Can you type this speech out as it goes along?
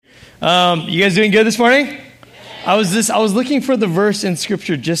You guys doing good this morning? I was looking for the verse in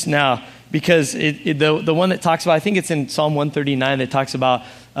Scripture just now because the one that talks about, I think it's in Psalm 139 that talks about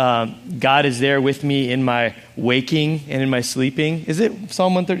God is there with me in my waking and in my sleeping. Is it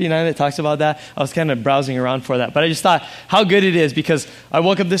Psalm 139 that talks about that? I was kind of browsing around for that. But I just thought how good it is because I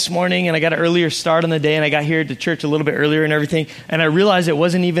woke up this morning and I got an earlier start on the day and I got here to church a little bit earlier and everything. And I realized it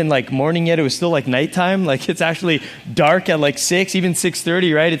wasn't even like morning yet. It was still like nighttime. Like it's actually dark at like 6, even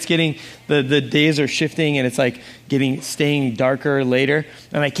 6:30, right? It's getting, the days are shifting and it's like staying darker later.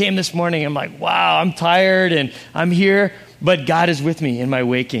 And I came this morning, I'm like, wow, I'm tired and I'm here. But God is with me in my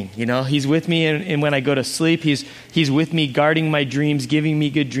waking, you know. He's with me and when I go to sleep. He's with me guarding my dreams, giving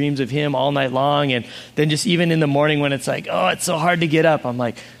me good dreams of Him all night long. And then just even in the morning when it's like, oh, it's so hard to get up. I'm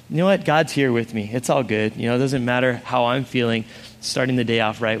like, you know what? God's here with me. It's all good. You know, it doesn't matter how I'm feeling, starting the day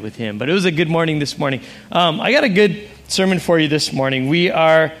off right with Him. But it was a good morning this morning. I got a good sermon for you this morning. We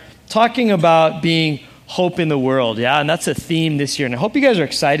are talking about being hope in the world, yeah? And that's a theme this year. And I hope you guys are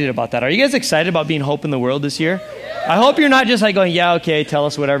excited about that. Are you guys excited about being hope in the world this year? I hope you're not just like going, yeah, okay, tell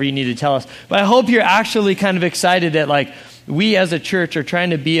us whatever you need to tell us. But I hope you're actually kind of excited that like we as a church are trying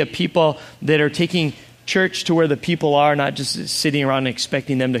to be a people that are taking church to where the people are, not just sitting around and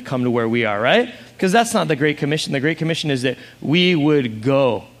expecting them to come to where we are, right? Because that's not the Great Commission. The Great Commission is that we would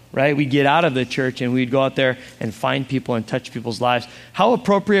go, right? We'd get out of the church and we'd go out there and find people and touch people's lives. How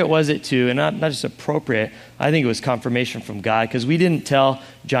appropriate was it to, and not just appropriate, I think it was confirmation from God, because we didn't tell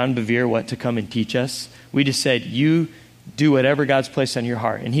John Bevere what to come and teach us. We just said, you do whatever God's placed on your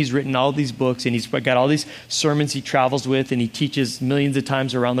heart. And he's written all these books and he's got all these sermons he travels with and he teaches millions of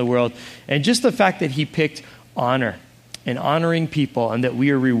times around the world. And just the fact that he picked honor and honoring people and that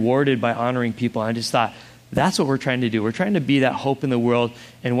we are rewarded by honoring people, I just thought, that's what we're trying to do. We're trying to be that hope in the world.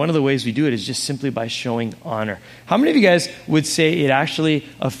 And one of the ways we do it is just simply by showing honor. How many of you guys would say it actually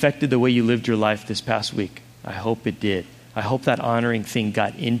affected the way you lived your life this past week? I hope it did. I hope that honoring thing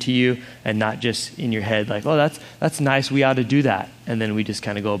got into you and not just in your head like, oh, that's nice. We ought to do that. And then we just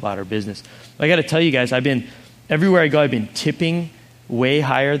kind of go about our business. I got to tell you guys, everywhere I go, I've been tipping way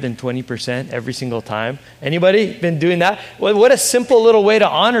higher than 20% every single time. Anybody been doing that? Well, what a simple little way to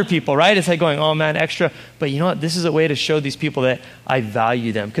honor people, right? It's like going, oh man, extra. But you know what? This is a way to show these people that I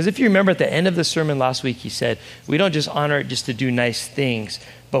value them. Because if you remember at the end of the sermon last week, he said, we don't just honor it just to do nice things,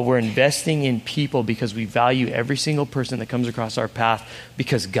 but we're investing in people because we value every single person that comes across our path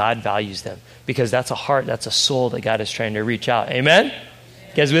because God values them. Because that's a heart, that's a soul that God is trying to reach out. Amen?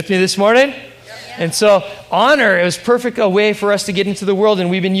 You guys with me this morning? And so honor, it was perfect a way for us to get into the world. And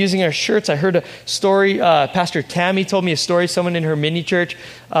we've been using our shirts. I heard a story. Pastor Tammy told me a story. Someone in her mini church.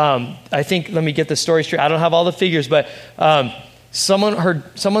 I think, let me get the story straight. I don't have all the figures, but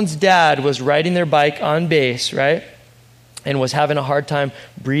someone's dad was riding their bike on base, right? And was having a hard time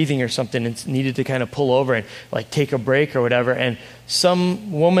breathing or something and needed to kind of pull over and like take a break or whatever. And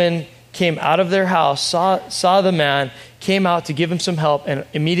some woman came out of their house, saw the man, came out to give him some help and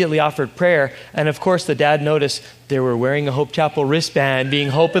immediately offered prayer. And of course, the dad noticed they were wearing a Hope Chapel wristband, being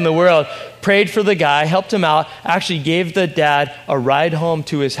hope in the world, prayed for the guy, helped him out, actually gave the dad a ride home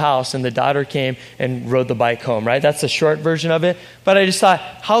to his house. And the daughter came and rode the bike home, right? That's the short version of it. But I just thought,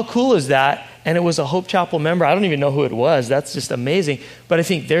 how cool is that? And it was a Hope Chapel member. I don't even know who it was. That's just amazing. But I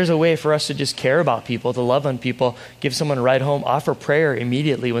think there's a way for us to just care about people, to love on people, give someone a ride home, offer prayer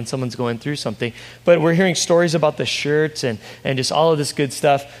immediately when someone's going through something. But we're hearing stories about the shirts and just all of this good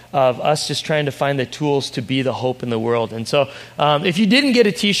stuff of us just trying to find the tools to be the hope in the world. And so if you didn't get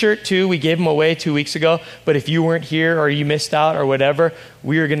a t-shirt too, we gave them away 2 weeks ago. But if you weren't here or you missed out or whatever,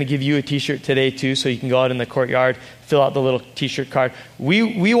 we are going to give you a t-shirt today too, so you can go out in the courtyard, fill out the little t-shirt card.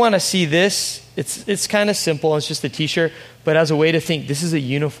 We want to see this. It's kind of simple. It's just a t-shirt, but as a way to think this is a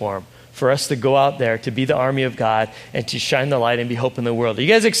uniform for us to go out there to be the army of God and to shine the light and be hope in the world. Are you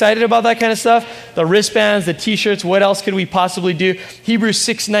guys excited about that kind of stuff? The wristbands, the t-shirts, what else could we possibly do? Hebrews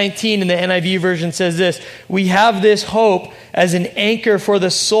 6:19 in the NIV version says this, we have this hope as an anchor for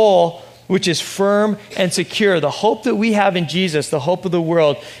the soul, which is firm and secure. The hope that we have in Jesus, the hope of the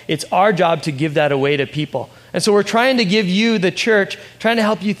world, it's our job to give that away to people. And so we're trying to give you, the church, trying to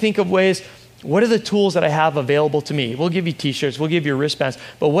help you think of ways, what are the tools that I have available to me? We'll give you t-shirts, we'll give you wristbands,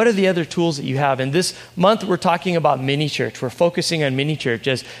 but what are the other tools that you have? And this month we're talking about mini church. We're focusing on mini church,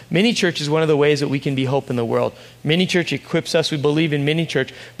 as mini church is one of the ways that we can be hope in the world. Mini church equips us. We believe in mini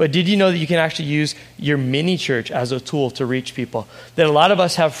church, but did you know that you can actually use your mini church as a tool to reach people? That a lot of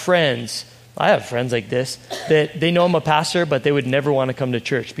us have friends, I have friends like this, that they know I'm a pastor, but they would never want to come to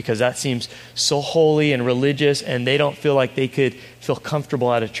church because that seems so holy and religious, and they don't feel like they could feel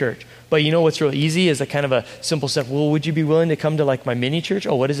comfortable at a church. But you know what's real easy is a kind of a simple step. Well, would you be willing to come to like my mini church?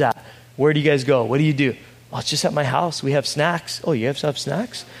 Oh, what is that? Where do you guys go? What do you do? Oh, it's just at my house. We have snacks. Oh, you have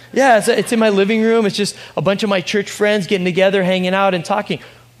snacks? Yeah, it's in my living room. It's just a bunch of my church friends getting together, hanging out and talking.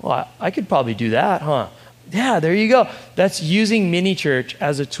 Well, I could probably do that, huh? Yeah, there you go. That's using mini church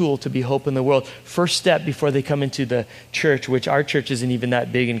as a tool to be hope in the world. First step before they come into the church, which our church isn't even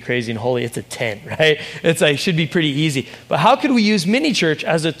that big and crazy and holy. It's a tent, right? It's like, should be pretty easy. But how could we use mini church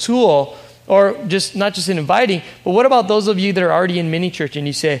as a tool, or just not just in inviting, but what about those of you that are already in mini church and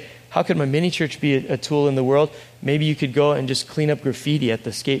you say, how could my mini church be a tool in the world? Maybe you could go and just clean up graffiti at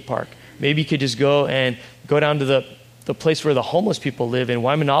the skate park. Maybe you could just go down to the place where the homeless people live in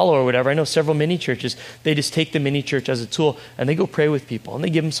Waimanalo or whatever. I know several mini churches, they just take the mini church as a tool and they go pray with people and they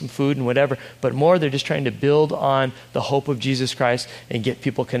give them some food and whatever. But more, they're just trying to build on the hope of Jesus Christ and get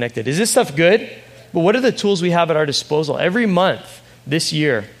people connected. Is this stuff good? But what are the tools we have at our disposal? Every month this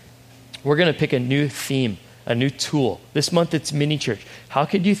year, we're going to pick a new theme, a new tool. This month it's mini church. How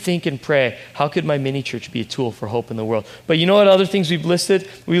could you think and pray? How could my mini church be a tool for hope in the world? But you know what other things we've listed?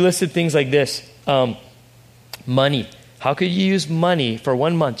 We listed things like this. Money. How could you use money for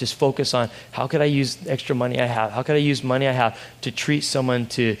 1 month? Just focus on how could I use extra money I have? How could I use money I have to treat someone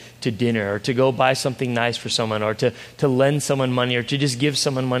to dinner, or to go buy something nice for someone, or to lend someone money, or to just give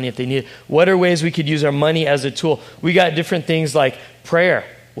someone money if they need it? What are ways we could use our money as a tool? We got different things like prayer.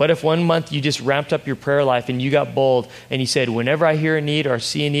 What if 1 month you just ramped up your prayer life and you got bold and you said, whenever I hear a need or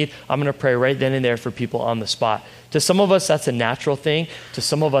see a need, I'm going to pray right then and there for people on the spot? To some of us, that's a natural thing. To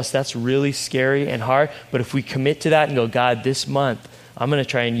some of us, that's really scary and hard. But if we commit to that and go, God, this month, I'm going to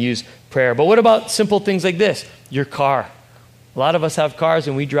try and use prayer. But what about simple things like this? Your car. A lot of us have cars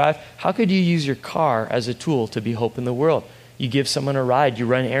and we drive. How could you use your car as a tool to be hope in the world? You give someone a ride. You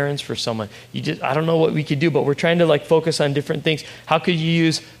run errands for someone. I don't know what we could do, but we're trying to focus on different things. How could you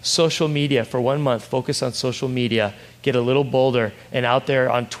use social media for 1 month? Focus on social media. Get a little bolder and out there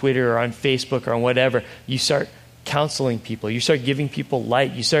on Twitter or on Facebook or on whatever. You start counseling people. You start giving people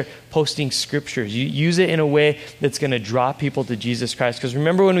light. You start posting scriptures. You use it in a way that's going to draw people to Jesus Christ. Because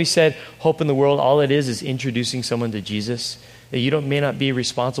remember when we said hope in the world, all it is introducing someone to Jesus? That you may not be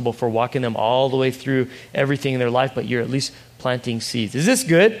responsible for walking them all the way through everything in their life, but you're at least planting seeds. Is this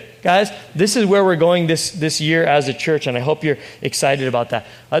good, guys? This is where we're going this year as a church, and I hope you're excited about that.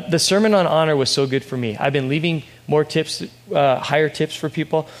 The Sermon on Honor was so good for me. I've been leaving more tips, higher tips for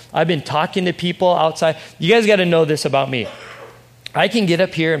people. I've been talking to people outside. You guys got to know this about me. I can get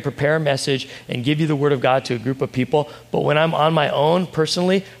up here and prepare a message and give you the word of God to a group of people, but when I'm on my own,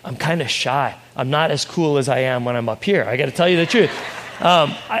 personally, I'm kind of shy. I'm not as cool as I am when I'm up here. I got to tell you the truth.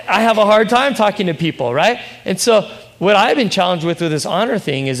 I have a hard time talking to people, right? And so what I've been challenged with this honor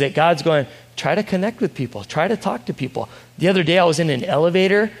thing is that God's going, try to connect with people. Try to talk to people. The other day I was in an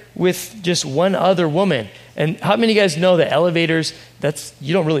elevator with just one other woman. And how many of you guys know that elevators,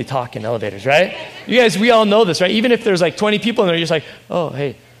 you don't really talk in elevators, right? You guys, we all know this, right? Even if there's 20 people in there, you're just like, oh,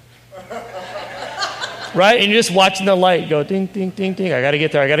 hey. Right? And you're just watching the light go ding, ding, ding, ding. I got to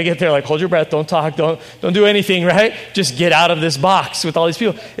get there. Hold your breath. Don't talk. Don't do anything, right? Just get out of this box with all these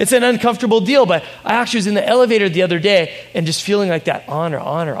people. It's an uncomfortable deal, but I actually was in the elevator the other day and just feeling like that.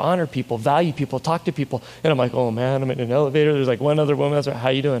 Honor people, value people, talk to people. And I'm like, oh man, I'm in an elevator. There's one other woman. I was like, how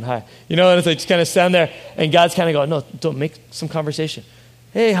you doing? Hi. And it's just kind of stand there and God's kind of going, no, don't make some conversation.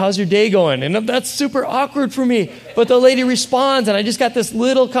 Hey, how's your day going? And that's super awkward for me. But the lady responds, and I just got this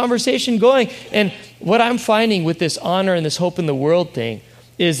little conversation going. And what I'm finding with this honor and this hope in the world thing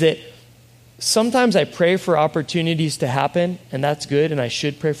is that sometimes I pray for opportunities to happen, and that's good, and I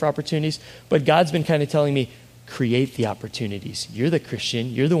should pray for opportunities. But God's been kind of telling me, create the opportunities. You're the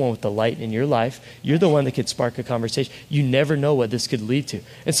Christian. You're the one with the light in your life. You're the one that could spark a conversation. You never know what this could lead to.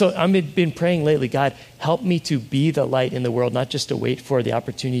 And so I've been praying lately, God, help me to be the light in the world, not just to wait for the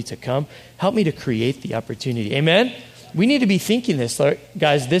opportunity to come. Help me to create the opportunity. Amen? We need to be thinking this,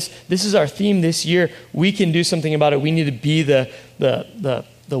 guys. This is our theme this year. We can do something about it. We need to be the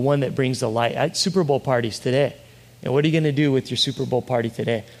one that brings the light. At Super Bowl parties today. And what are you going to do with your Super Bowl party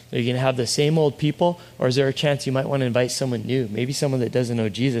today? Are you going to have the same old people, or is there a chance you might want to invite someone new? Maybe someone that doesn't know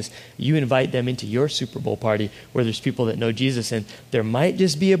Jesus. You invite them into your Super Bowl party where there's people that know Jesus, and there might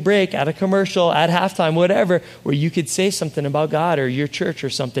just be a break at a commercial, at halftime, whatever, where you could say something about God or your church or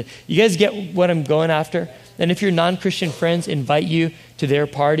something. You guys get what I'm going after? And if your non-Christian friends invite you to their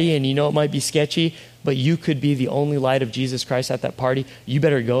party and you know it might be sketchy, but you could be the only light of Jesus Christ at that party, you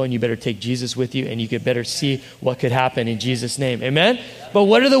better go and you better take Jesus with you and you could better see what could happen in Jesus' name. Amen? But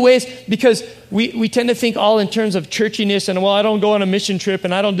what are the ways? Because we tend to think all in terms of churchiness and, well, I don't go on a mission trip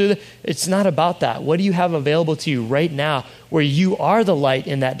and I don't do that. It's not about that. What do you have available to you right now where you are the light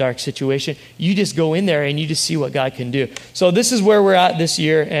in that dark situation? You just go in there and you just see what God can do. So this is where we're at this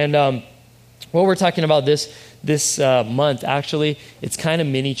year. And what we're talking about this month, actually, it's kind of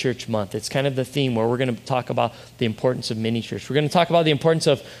mini church month. It's kind of the theme where we're going to talk about the importance of mini church. We're going to talk about the importance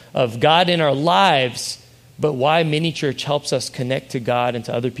of God in our lives, but why mini church helps us connect to God and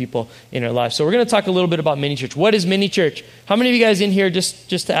to other people in our lives. So we're going to talk a little bit about mini church. What is mini church? How many of you guys in here, just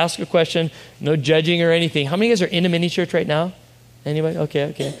to ask a question, no judging or anything, how many of you guys are in a mini church right now? Anybody?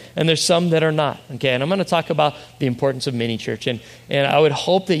 Okay. And there's some that are not. Okay, and I'm going to talk about the importance of mini church. And I would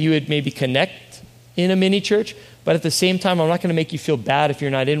hope that you would maybe connect in a mini church, but at the same time, I'm not going to make you feel bad if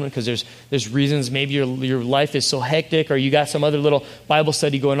you're not in one, because there's reasons. Maybe your life is so hectic, or you got some other little Bible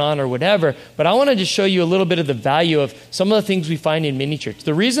study going on or whatever. But I want to just show you a little bit of the value of some of the things we find in mini church.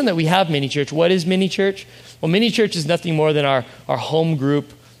 The reason that we have mini church, what is mini church? Well, mini church is nothing more than our home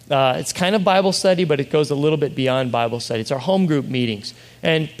group. It's kind of Bible study, but it goes a little bit beyond Bible study. It's our home group meetings.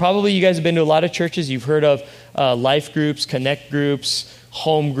 And probably you guys have been to a lot of churches. You've heard of life groups, connect groups,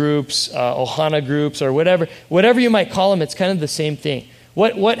 home groups, Ohana groups, or whatever you might call them. It's kind of the same thing.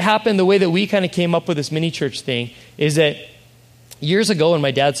 What happened, the way that we kind of came up with this mini church thing, is that years ago when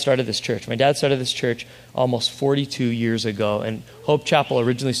my dad started this church almost 42 years ago. And Hope Chapel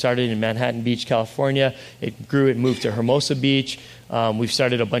originally started in Manhattan Beach, California. It grew, it moved to Hermosa Beach. We've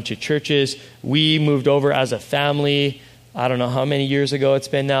started a bunch of churches. We moved over as a family. I don't know how many years ago it's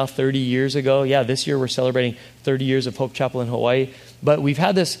been now, 30 years ago. Yeah, this year we're celebrating 30 years of Hope Chapel in Hawaii. But we've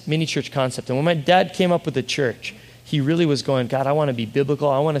had this mini church concept. And when my dad came up with the church, he really was going, God, I want to be biblical.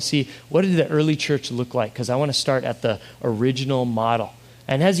 I want to see, what did the early church look like? Because I want to start at the original model.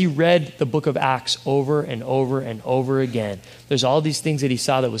 And as he read the book of Acts over and over and over again, there's all these things that he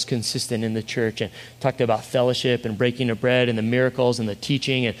saw that was consistent in the church, and talked about fellowship and breaking of bread and the miracles and the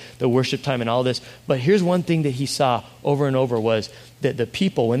teaching and the worship time and all this. But here's one thing that he saw over and over was that the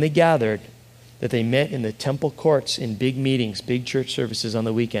people, when they gathered, that they met in the temple courts in big meetings, big church services on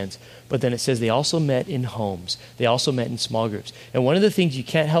the weekends. But then it says they also met in homes. They also met in small groups. And one of the things you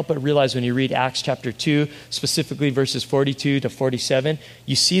can't help but realize when you read Acts chapter 2, specifically verses 42 to 47,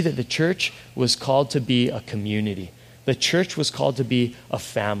 you see that the church was called to be a community. The church was called to be a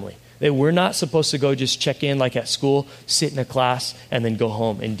family. That we're not supposed to go just check in like at school, sit in a class, and then go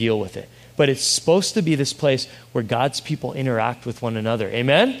home and deal with it. But it's supposed to be this place where God's people interact with one another.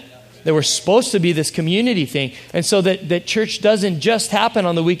 Amen? That we're supposed to be this community thing. And so that church doesn't just happen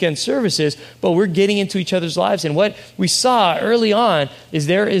on the weekend services, but we're getting into each other's lives. And what we saw early on is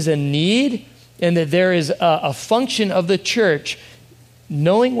there is a need, and that there is a function of the church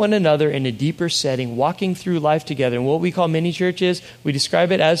knowing one another in a deeper setting, walking through life together. And what we call mini churches, we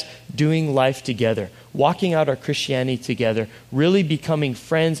describe it as doing life together, walking out our Christianity together, really becoming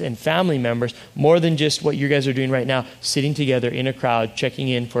friends and family members, more than just what you guys are doing right now, sitting together in a crowd, checking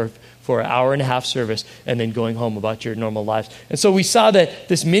in for an hour and a half service, and then going home about your normal lives. And so we saw that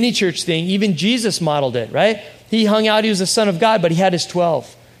this mini church thing, even Jesus modeled it, right? He hung out, he was the Son of God, but he had his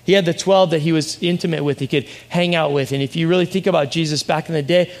 12. He had the 12 that he was intimate with, he could hang out with. And if you really think about Jesus back in the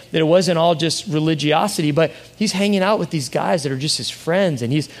day, that it wasn't all just religiosity, but he's hanging out with these guys that are just his friends,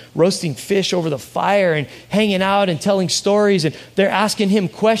 and he's roasting fish over the fire and hanging out and telling stories, and they're asking him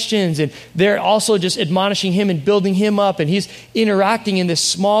questions, and they're also just admonishing him and building him up, and he's interacting in this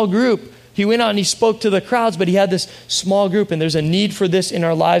small group. He went out and he spoke to the crowds, but he had this small group, and there's a need for this in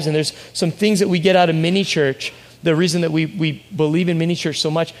our lives, and there's some things that we get out of mini church. The reason that we believe in mini church so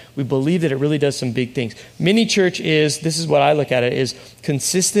much, we believe that it really does some big things. Mini church is, this is what I look at it, is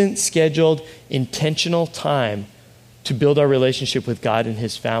consistent, scheduled, intentional time to build our relationship with God and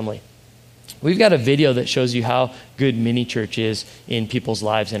his family. We've got a video that shows you how good mini church is in people's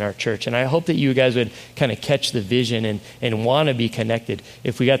lives in our church. And I hope that you guys would kind of catch the vision and want to be connected.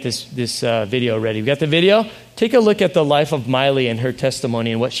 If we got this video ready. We got the video? Take a look at the life of Miley and her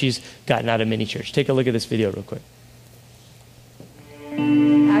testimony and what she's gotten out of mini church. Take a look at this video real quick.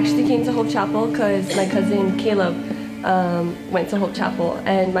 I actually came to Hope Chapel because my cousin Caleb went to Hope Chapel,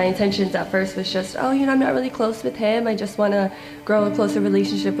 and my intentions at first was just, I'm not really close with him. I just want to grow a closer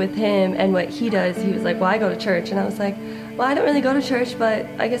relationship with him and what he does. He was like, well, I go to church. And I was like, well, I don't really go to church, but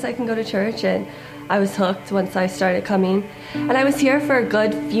I guess I can go to church. And I was hooked once I started coming. And I was here for a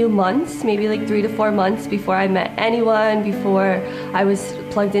good few months, maybe like 3 to 4 months before I met anyone, before I was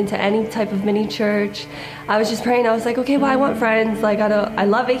plugged into any type of mini church. I was just praying. I was like, okay, well, I want friends. Like, I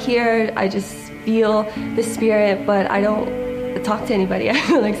love it here. I just feel the spirit, but I don't talk to anybody. I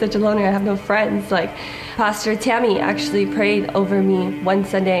feel like such a loner. I have no friends. Like, Pastor Tammy actually prayed over me one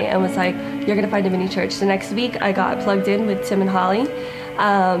Sunday and was like, you're going to find a mini church. The next week, I got plugged in with Tim and Holly.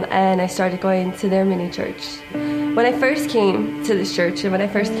 And I started going to their mini church. When I first came to this church, and when I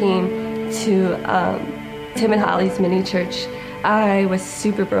first came to Tim and Holly's mini church, I was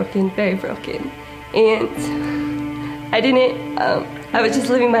super broken, very broken. And I was just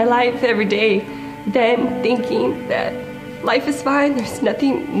living my life every day, then thinking that life is fine, there's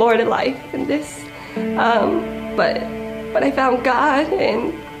nothing more to life than this. But I found God,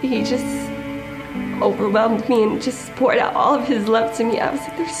 and He just overwhelmed me and just poured out all of His love to me. I was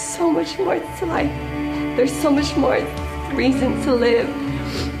like, there's so much more to life. There's so much more reason to live.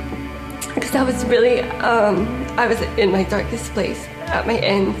 Because I was really, I was in my darkest place, at my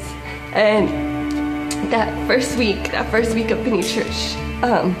ends. And that first week of mini church,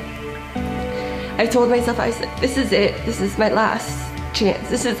 I told myself, I said, this is it. This is my last chance.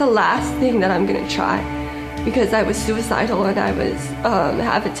 This is the last thing that I'm going to try. Because I was suicidal, and I was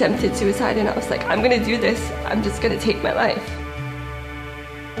have attempted suicide, and I was like, I'm gonna do this. I'm just gonna take my life.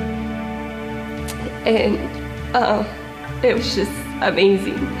 And it was just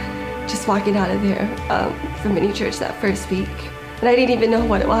amazing, just walking out of there from mini church that first week. And I didn't even know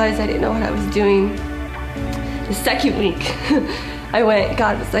what it was. I didn't know what I was doing. The second week, I went.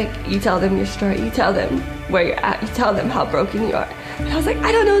 God was like, you tell them your story. You tell them where you're at. You tell them how broken you are. And I was like,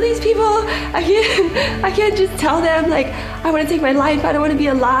 I don't know these people. I can't just tell them, like, I want to take my life. I don't want to be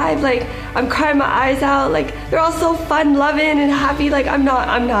alive. Like, I'm crying my eyes out. Like, they're all so fun, loving, and happy. Like, I'm not.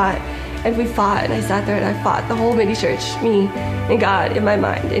 And we fought, and I sat there, and I fought the whole mini church, me and God, in my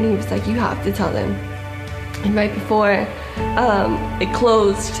mind. And He was like, you have to tell them. And right before it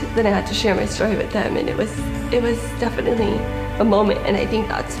closed, then I had to share my story with them. And it was definitely a moment. And I think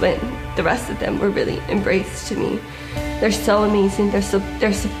that's when the rest of them were really embraced to me. They're so amazing.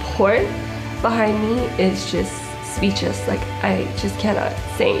 Their support behind me is just speechless. Like, I just cannot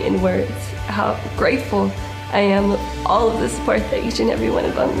say in words how grateful I am of all of the support that each and every one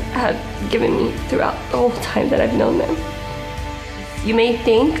of them have given me throughout the whole time that I've known them. You may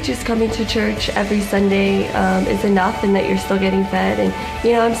think just coming to church every Sunday is enough, and that you're still getting fed. And,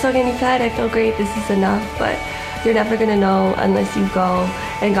 I'm still getting fed. I feel great. This is enough. But you're never going to know unless you go.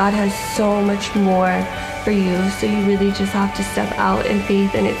 And God has so much more for you, so you really just have to step out in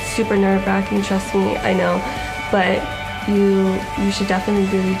faith. And it's super nerve-wracking, trust me, I know, but you should definitely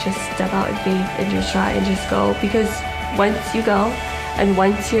really just step out in faith and just try and just go, because once you go and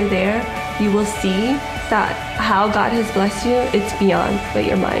once you're there, you will see that how God has blessed you, it's beyond what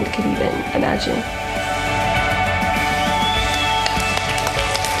your mind could even imagine.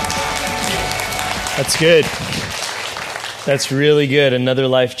 That's good. That's really good. Another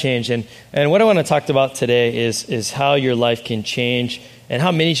life change. And what I want to talk about today is how your life can change and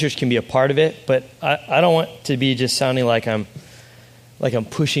how mini church can be a part of it. But I don't want to be just sounding like I'm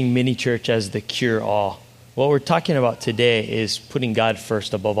pushing mini church as the cure all. What we're talking about today is putting God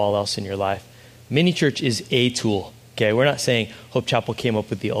first above all else in your life. Mini church is a tool. Okay, we're not saying Hope Chapel came up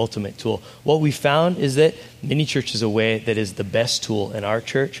with the ultimate tool. What we found is that mini church is a way that is the best tool in our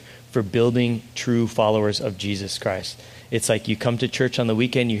church for building true followers of Jesus Christ. It's like you come to church on the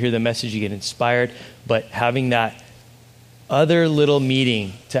weekend, you hear the message, you get inspired, but having that other little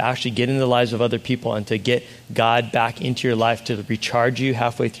meeting to actually get into the lives of other people and to get God back into your life to recharge you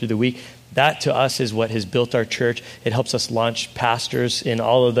halfway through the week, that to us is what has built our church. It helps us launch pastors in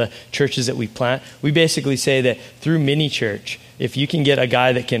all of the churches that we plant. We basically say that through mini church, if you can get a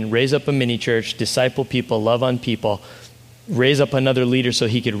guy that can raise up a mini church, disciple people, love on people, raise up another leader so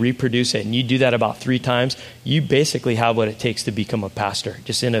he could reproduce it, and you do that about 3 times, you basically have what it takes to become a pastor,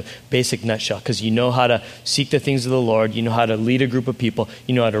 just in a basic nutshell, because you know how to seek the things of the Lord, you know how to lead a group of people,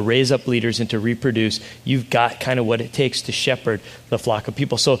 you know how to raise up leaders and to reproduce. You've got kind of what it takes to shepherd the flock of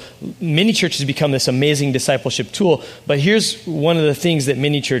people. So mini church has become this amazing discipleship tool, but here's one of the things that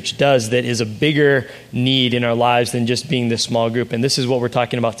mini church does that is a bigger need in our lives than just being this small group, and this is what we're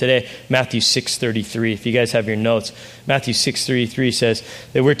talking about today, Matthew 6:33. If you guys have your notes, Matthew 6:33 says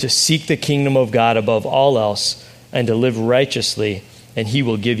that we're to seek the kingdom of God above all else and to live righteously, and He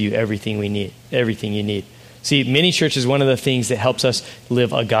will give you everything you need. See, mini church is one of the things that helps us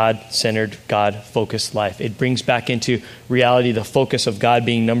live a God-centered, God-focused life. It brings back into reality the focus of God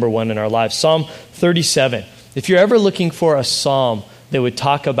being number one in our lives. Psalm 37. If you're ever looking for a psalm that would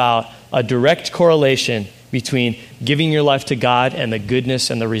talk about a direct correlation between giving your life to God and the goodness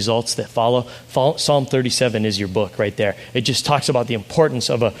and the results that follow, Psalm 37 is your book right there. It just talks about the importance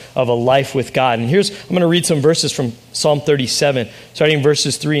of a life with God. And I'm going to read some verses from Psalm 37, starting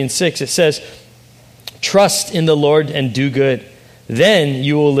verses 3 and 6. It says, "Trust in the Lord and do good. Then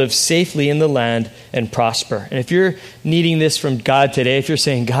you will live safely in the land and prosper." And if you're needing this from God today, if you're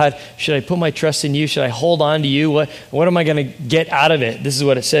saying, "God, should I put my trust in you? Should I hold on to you? What am I going to get out of it?" This is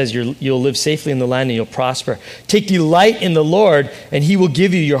what it says. You'll live safely in the land and you'll prosper. "Take delight in the Lord, and he will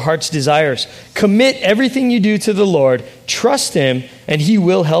give you your heart's desires. Commit everything you do to the Lord. Trust him, and he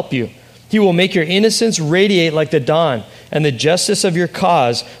will help you. He will make your innocence radiate like the dawn, and the justice of your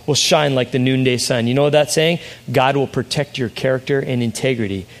cause will shine like the noonday sun." You know what that's saying? God will protect your character and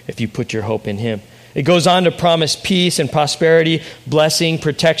integrity if you put your hope in him. It goes on to promise peace and prosperity, blessing,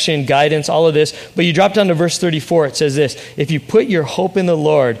 protection, guidance, all of this. But you drop down to verse 34, it says this: "If you put your hope in the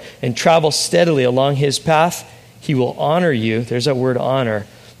Lord and travel steadily along his path, he will honor you," there's that word honor,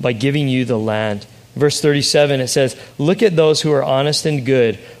 "by giving you the land." Verse 37, it says, "Look at those who are honest and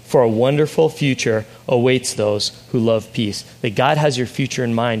good, for a wonderful future awaits those who love peace." That God has your future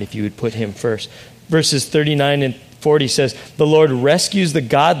in mind if you would put him first. Verses 39 and 40 says, "The Lord rescues the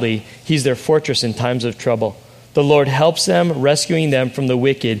godly. He's their fortress in times of trouble. The Lord helps them, rescuing them from the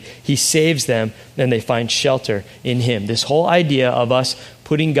wicked. He saves them, and they find shelter in him." This whole idea of us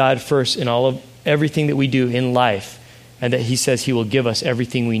putting God first in all of everything that we do in life, and that he says he will give us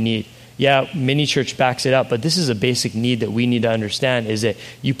everything we need. Yeah, mini church backs it up, but this is a basic need that we need to understand, is that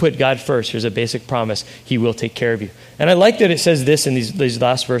you put God first. Here's a basic promise. He will take care of you. And I like that it says this in these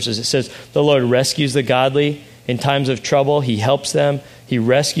last verses. It says, the Lord rescues the godly in times of trouble. He helps them. He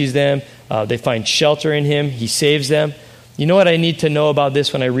rescues them. They find shelter in him. He saves them. You know what I need to know about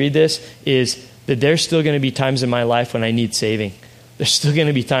this when I read this is that there's still going to be times in my life when I need saving. There's still going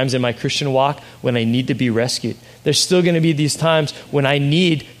to be times in my Christian walk when I need to be rescued. There's still going to be these times when I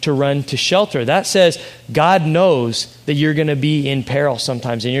need to run to shelter. That says God knows that you're going to be in peril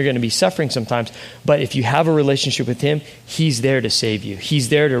sometimes and you're going to be suffering sometimes. But if you have a relationship with him, he's there to save you. He's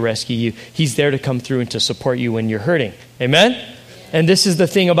there to rescue you. He's there to come through and to support you when you're hurting. Amen? And this is the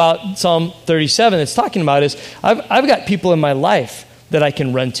thing about Psalm 37 it's talking about is I've got people in my life that I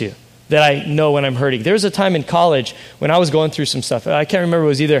can run to, that I know when I'm hurting. There was a time in college when I was going through some stuff. I can't remember, it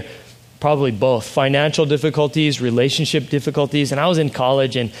was either probably both, financial difficulties, relationship difficulties. And I was in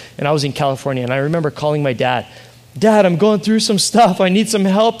college and I was in California. And I remember calling my dad. "Dad, I'm going through some stuff. I need some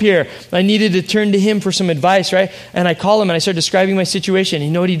help here." I needed to turn to him for some advice, right? And I call him and I start describing my situation. And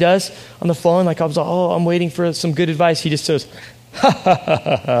you know what he does on the phone? Like I was like, "Oh, I'm waiting for some good advice." He just says, "Ha, ha, ha,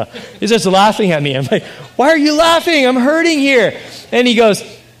 ha, ha." He starts laughing at me. I'm like, "Why are you laughing? I'm hurting here." And he goes,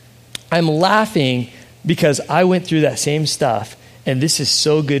 "I'm laughing because I went through that same stuff. And this is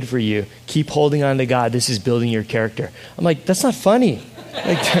so good for you. Keep holding on to God. This is building your character." I'm like, "That's not funny.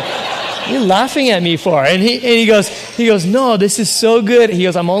 Like, what are you laughing at me for?" And he goes, "No, this is so good." He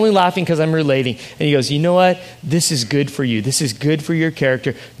goes, "I'm only laughing because I'm relating." And he goes, "You know what? This is good for you. This is good for your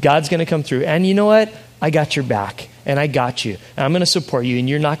character. God's going to come through. And you know what? I got your back. And I got you. And I'm going to support you. And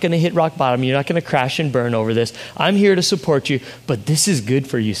you're not going to hit rock bottom. You're not going to crash and burn over this. I'm here to support you. But this is good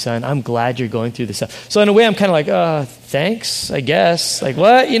for you, son. I'm glad you're going through this stuff." So in a way, I'm kind of like, thanks, I guess. Like,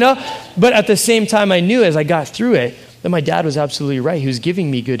 what? You know? But at the same time, I knew as I got through it that my dad was absolutely right. He was giving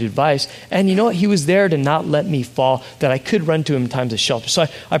me good advice. And you know what? He was there to not let me fall, that I could run to him in times of shelter. So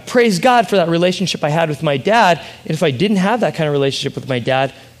I praise God for that relationship I had with my dad. And if I didn't have that kind of relationship with my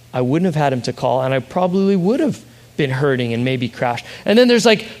dad, I wouldn't have had him to call. And I probably would have been hurting and maybe crashed. And then there's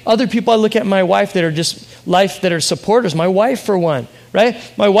like other people I look at in my wife that are just life that are supporters. My wife, for one, right?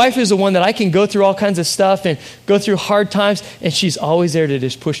 My wife is the one that I can go through all kinds of stuff and go through hard times, and she's always there to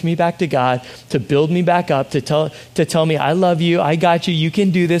just push me back to God, to build me back up, to tell me, "I love you, I got you, you can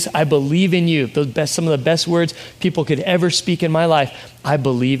do this, I believe in you." Some of the best words people could ever speak in my life. "I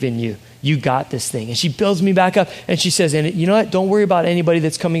believe in you. You got this thing." And she builds me back up. And she says, "And you know what? Don't worry about anybody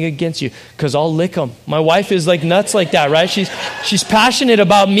that's coming against you, because I'll lick them." My wife is like nuts like that, right? She's passionate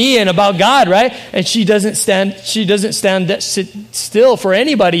about me and about God, right? And she doesn't stand still for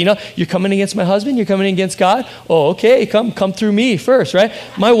anybody. You know, "You're coming against my husband? You're coming against God? Oh, okay, come through me first," right?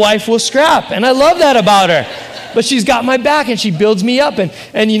 My wife will scrap. And I love that about her. But she's got my back and she builds me up.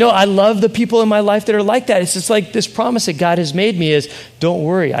 And you know, I love the people in my life that are like that. It's just like this promise that God has made me is, don't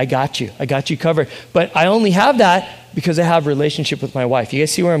worry, I got you. I got you covered. But I only have that Because I have a relationship with my wife. You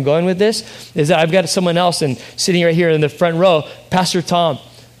guys see where I'm going with this? Is that I've got someone else and sitting right here in the front row, Pastor Tom,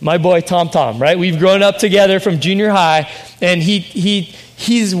 my boy Tom, right? We've grown up together from junior high, and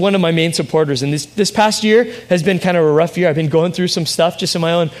he's one of my main supporters. And this past year has been kind of a rough year. I've been going through some stuff just in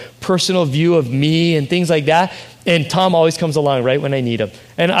my own personal view of me and things like that. And Tom always comes along right when I need him.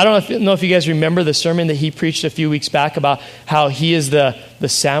 And I don't know if you guys remember the sermon that he preached a few weeks back about how he is the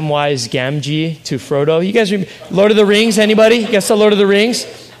Samwise Gamgee to Frodo. You guys remember Lord of the Rings? Anybody? You guys saw Lord of the Rings?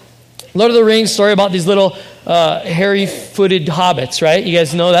 Lord of the Rings, story about these little hairy-footed hobbits, right? You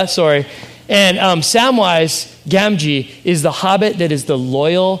guys know that story. And Samwise Gamgee is the hobbit that is the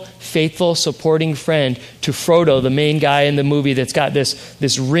loyal, faithful, supporting friend to Frodo, the main guy in the movie that's got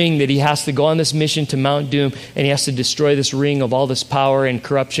this ring that he has to go on this mission to Mount Doom, and he has to destroy this ring of all this power and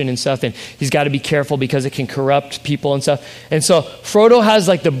corruption and stuff, and he's got to be careful because it can corrupt people and stuff. And so Frodo has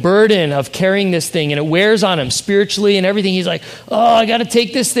like the burden of carrying this thing, and it wears on him spiritually and everything. He's like, oh, I got to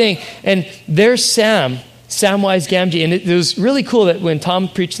take this thing. And there's Samwise Gamgee. And it was really cool that when Tom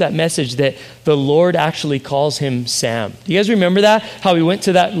preached that message that the Lord actually calls him Sam. Do you guys remember that? How he went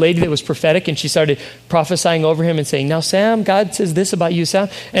to that lady that was prophetic and she started prophesying over him and saying, now Sam, God says this about you, Sam.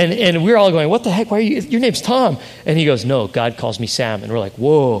 And we're all going, what the heck? Why are you? Your name's Tom. And he goes, no, God calls me Sam. And we're like,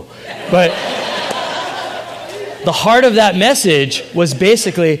 whoa. But the heart of that message was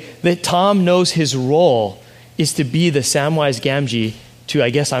basically that Tom knows his role is to be the Samwise Gamgee to, I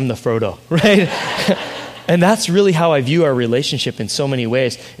guess I'm the Frodo, right? And that's really how I view our relationship in so many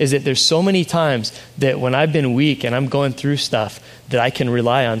ways, is that there's so many times that when I've been weak and I'm going through stuff that I can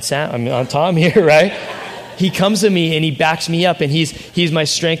rely on on Tom here, right? He comes to me and he backs me up, and he's my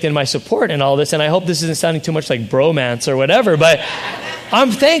strength and my support and all this. And I hope this isn't sounding too much like bromance or whatever, but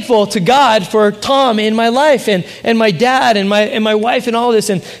I'm thankful to God for Tom in my life and my dad and my wife and all this.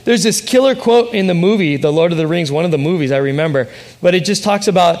 And there's this killer quote in the movie, The Lord of the Rings, one of the movies I remember, but it just talks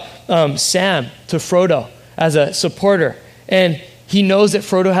about Sam to Frodo as a supporter. And he knows that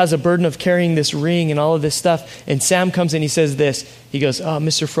Frodo has a burden of carrying this ring and all of this stuff. And Sam comes and he says this. He goes,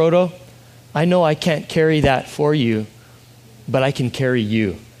 Mr. Frodo, I know I can't carry that for you, but I can carry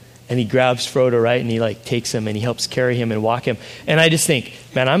you. And he grabs Frodo, right? And he like takes him and he helps carry him and walk him. And I just think,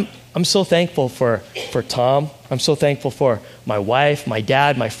 man, I'm so thankful for Tom. I'm so thankful for my wife, my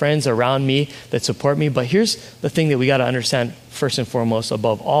dad, my friends around me that support me. But here's the thing that we got to understand first and foremost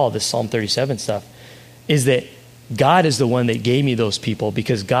above all this Psalm 37 stuff, is that God is the one that gave me those people,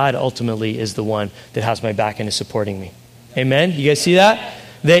 because God ultimately is the one that has my back and is supporting me. Amen? You guys see that?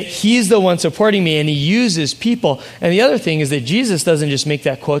 That he's the one supporting me and he uses people. And the other thing is that Jesus doesn't just make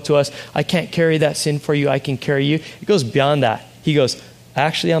that quote to us, I can't carry that sin for you, I can carry you. It goes beyond that. He goes,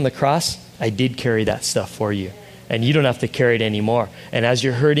 actually on the cross, I did carry that stuff for you. And you don't have to carry it anymore. And as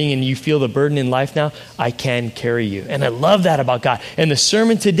you're hurting and you feel the burden in life now, I can carry you. And I love that about God. And the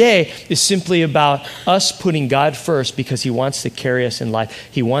sermon today is simply about us putting God first, because he wants to carry us in life.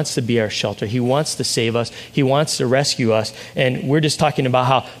 He wants to be our shelter. He wants to save us. He wants to rescue us. And we're just talking about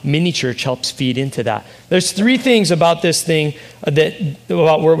how Mini Church helps feed into that. There's three things about this thing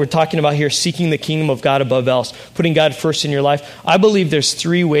about what we're talking about here, seeking the kingdom of God above else, putting God first in your life. I believe there's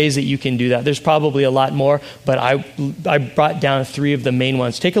three ways that you can do that. There's probably a lot more, but I brought down three of the main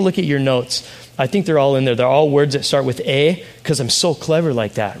ones. Take a look at your notes. I think they're all in there. They're all words that start with A, because I'm so clever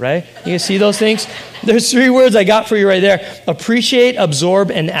like that, right? You guys see those things? There's three words I got for you right there. Appreciate, absorb,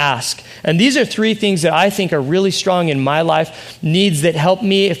 and ask. And these are three things that I think are really strong in my life, needs that help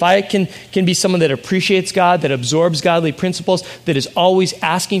me. If I can be someone that appreciates God, that absorbs godly principles, that is always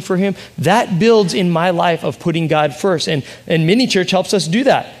asking for him, that builds in my life of putting God first. And Mini Church helps us do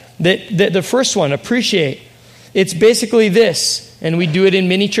that. The first one, appreciate. It's basically this, and we do it in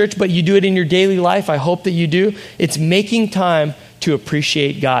Mini Church, but you do it in your daily life. I hope that you do. It's making time to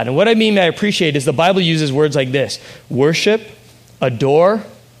appreciate God. And what I mean by appreciate is the Bible uses words like this: worship, adore,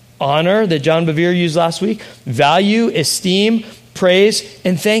 honor, that John Bevere used last week, value, esteem, praise,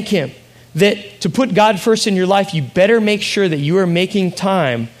 and thank him. That to put God first in your life, you better make sure that you are making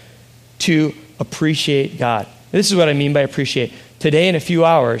time to appreciate God. This is what I mean by appreciate. Today, in a few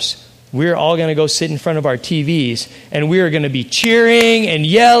hours, we're all going to go sit in front of our TVs, and we are going to be cheering and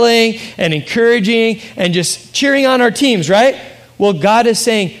yelling and encouraging and just cheering on our teams, right? Well, God is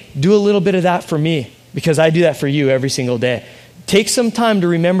saying, do a little bit of that for me, because I do that for you every single day. Take some time to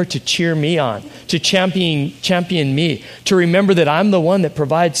remember to cheer me on, to champion me, to remember that I'm the one that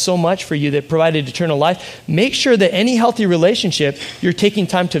provides so much for you, that provided eternal life. Make sure that any healthy relationship, you're taking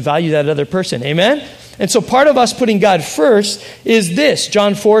time to value that other person. Amen? And so part of us putting God first is this.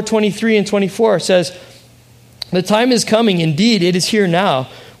 John 4:23 and 24 says, the time is coming, indeed it is here now,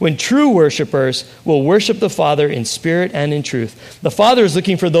 when true worshipers will worship the Father in spirit and in truth. The Father is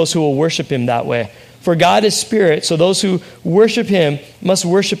looking for those who will worship him that way. For God is spirit, so those who worship him must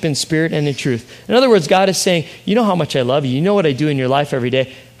worship in spirit and in truth. In other words, God is saying, you know how much I love you. You know what I do in your life every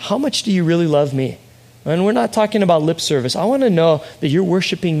day. How much do you really love me? And we're not talking about lip service. I want to know that you're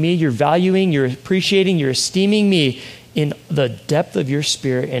worshiping me, you're valuing, you're appreciating, you're esteeming me in the depth of your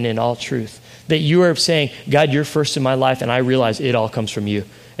spirit and in all truth. That you are saying, God, you're first in my life, and I realize it all comes from you.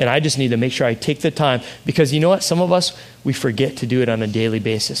 And I just need to make sure I take the time, because you know what? Some of us, we forget to do it on a daily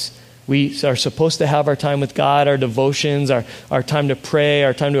basis. We are supposed to have our time with God, our devotions, our time to pray,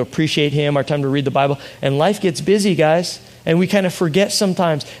 our time to appreciate him, our time to read the Bible. And life gets busy, guys. And we kind of forget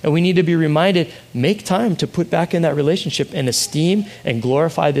sometimes. And we need to be reminded, make time to put back in that relationship and esteem and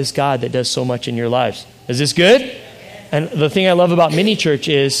glorify this God that does so much in your lives. Is this good? And the thing I love about mini church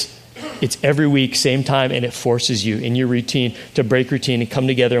is it's every week, same time, and it forces you in your routine to break routine and come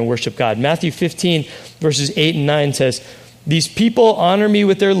together and worship God. Matthew 15, verses 8 and 9 says, these people honor me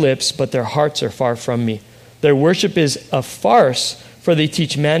with their lips, but their hearts are far from me. Their worship is a farce, for they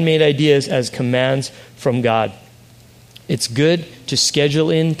teach man-made ideas as commands from God. It's good to schedule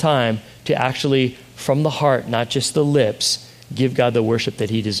in time to actually, from the heart, not just the lips, give God the worship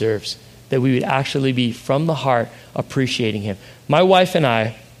that he deserves. That we would actually be, from the heart, appreciating him. My wife and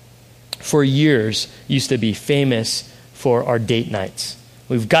I, for years, used to be famous for our date nights.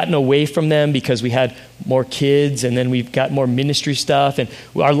 We've gotten away from them because we had more kids, and then we've got more ministry stuff, and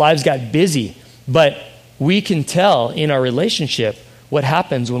our lives got busy. But we can tell in our relationship what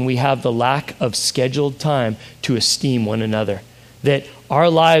happens when we have the lack of scheduled time to esteem one another. That our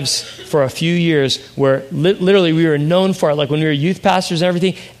lives for a few years were literally, we were known for it. Like when we were youth pastors and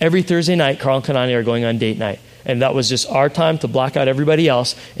everything, every Thursday night, Carl and Kanani are going on date night. And that was just our time to block out everybody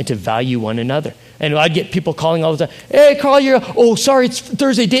else and to value one another. And I'd get people calling all the time, hey, Carl, sorry, it's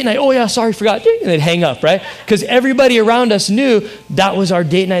Thursday date night. Oh, yeah, sorry, forgot. And they'd hang up, right? Because everybody around us knew that was our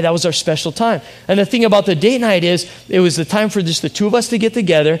date night. That was our special time. And the thing about the date night is it was the time for just the two of us to get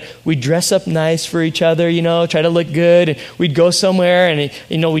together. We'd dress up nice for each other, try to look good. And we'd go somewhere and,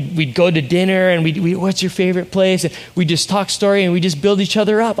 we'd go to dinner and we'd what's your favorite place? And we'd just talk story and we just build each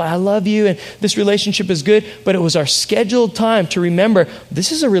other up. I love you and this relationship is good. But it was our scheduled time to remember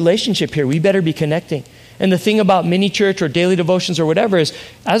this is a relationship here. We better be connecting. And the thing about mini church or daily devotions or whatever is,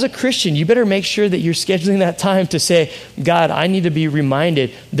 as a Christian, you better make sure that you're scheduling that time to say, God, I need to be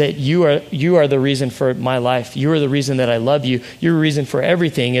reminded that you are the reason for my life. You are the reason that I love you. Your reason for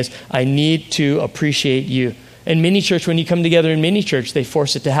everything is I need to appreciate you. And mini church, when you come together in mini church, they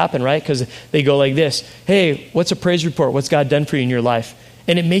force it to happen, right? Because they go like this, hey, what's a praise report? What's God done for you in your life?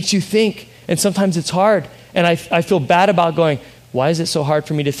 And it makes you think. And sometimes it's hard. And I feel bad about going, why is it so hard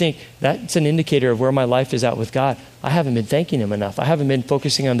for me to think? That's an indicator of where my life is at with God. I haven't been thanking him enough. I haven't been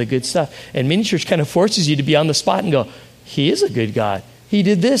focusing on the good stuff. And mini church kind of forces you to be on the spot and go, he is a good God. He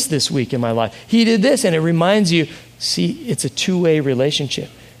did this week in my life. He did this. And it reminds you, see, it's a two-way relationship.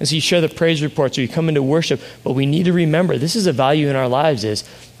 And so you share the praise reports or you come into worship, but we need to remember this is a value in our lives is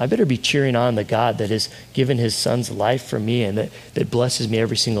I better be cheering on the God that has given his son's life for me and that blesses me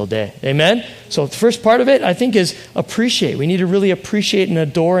every single day. Amen? So the first part of it, I think, is appreciate. We need to really appreciate and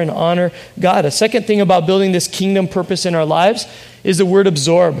adore and honor God. A second thing about building this kingdom purpose in our lives is the word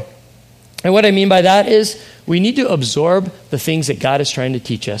absorb. And what I mean by that is we need to absorb the things that God is trying to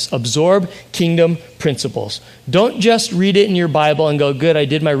teach us. Absorb kingdom principles. Don't just read it in your Bible and go, good, I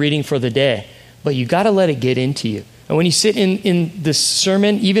did my reading for the day. But you got to let it get into you. And when you sit in this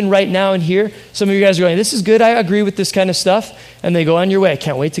sermon, even right now in here, some of you guys are going, this is good, I agree with this kind of stuff. And they go on your way, I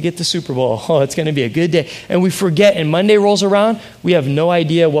can't wait to get to Super Bowl. Oh, it's going to be a good day. And we forget, and Monday rolls around, we have no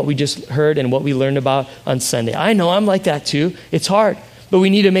idea what we just heard and what we learned about on Sunday. I know, I'm like that too. It's hard. But we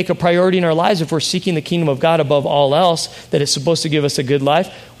need to make a priority in our lives if we're seeking the kingdom of God above all else, that it's supposed to give us a good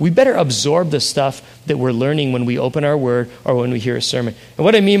life. We better absorb the stuff that we're learning when we open our word or when we hear a sermon. And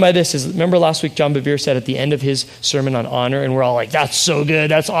what I mean by this is, remember last week John Bevere said at the end of his sermon on honor, and we're all like, that's so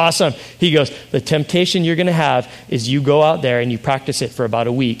good, that's awesome. He goes, the temptation you're going to have is you go out there and you practice it for about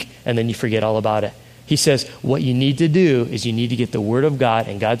a week and then you forget all about it. He says, what you need to do is you need to get the word of God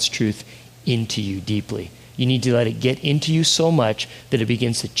and God's truth into you deeply. You need to let it get into you so much that it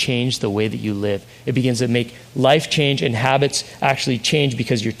begins to change the way that you live. It begins to make life change and habits actually change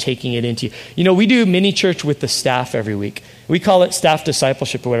because you're taking it into you. You know, we do mini church with the staff every week. We call it staff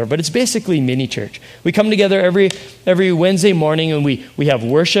discipleship or whatever, but it's basically mini church. We come together every Wednesday morning and we have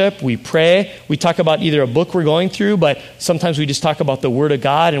worship, we pray, we talk about either a book we're going through, but sometimes we just talk about the Word of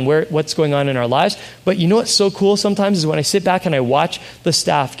God and what's going on in our lives. But you know what's so cool sometimes is when I sit back and I watch the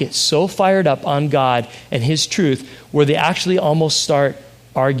staff get so fired up on God and His truth where they actually almost start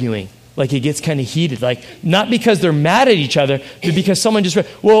arguing. Like it gets kind of heated. Like not because they're mad at each other, but because someone just read,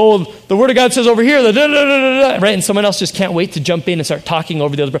 well, the Word of God says over here, right? And someone else just can't wait to jump in and start talking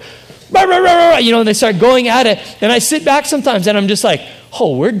over the other. And they start going at it. And I sit back sometimes and I'm just like,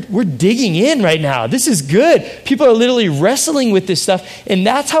 oh, we're digging in right now. This is good. People are literally wrestling with this stuff. And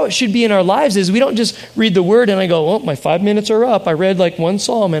that's how it should be in our lives, is we don't just read the Word and I go, well, my 5 minutes are up. I read like one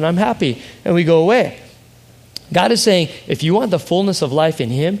psalm and I'm happy. And we go away. God is saying, if you want the fullness of life in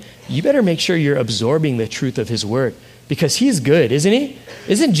Him, you better make sure you're absorbing the truth of His Word, because He's good, isn't He?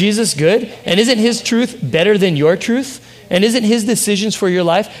 Isn't Jesus good? And isn't His truth better than your truth? And isn't His decisions for your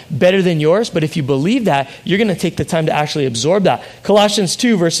life better than yours? But if you believe that, you're going to take the time to actually absorb that. Colossians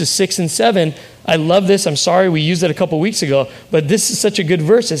 2, verses 6 and 7. I love this. I'm sorry we used it a couple weeks ago, but this is such a good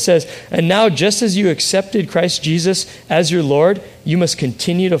verse. It says, and now just as you accepted Christ Jesus as your Lord, you must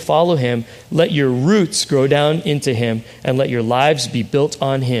continue to follow Him. Let your roots grow down into Him, and let your lives be built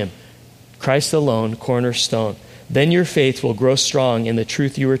on Him. Christ alone, cornerstone. Then your faith will grow strong in the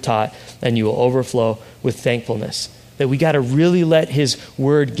truth you were taught, and you will overflow with thankfulness. That we got to really let His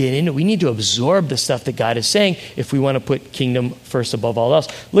Word get into it. We need to absorb the stuff that God is saying if we want to put kingdom first above all else.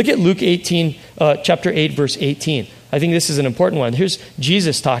 Look at Luke 18, chapter 8, verse 18. I think this is an important one. Here's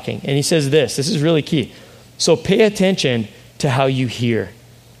Jesus talking, and He says this. This is really key. So pay attention to how you hear.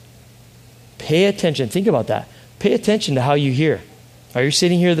 Pay attention. Think about that. Pay attention to how you hear. Are you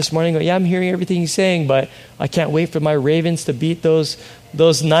sitting here this morning going, yeah, I'm hearing everything He's saying, but I can't wait for my Ravens to beat those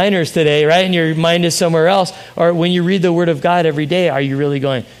Niners today, right? And your mind is somewhere else. Or when you read the Word of God every day, are you really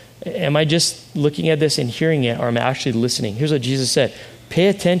going, am I just looking at this and hearing it, or am I actually listening? Here's what Jesus said. Pay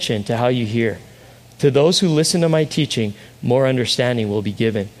attention to how you hear. To those who listen to my teaching, more understanding will be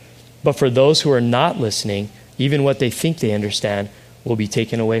given. But for those who are not listening, even what they think they understand will be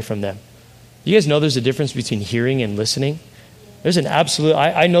taken away from them. You guys know there's a difference between hearing and listening? There's an absolute,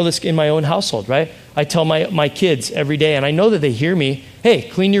 I know this in my own household, right? I tell my kids every day, and I know that they hear me, hey,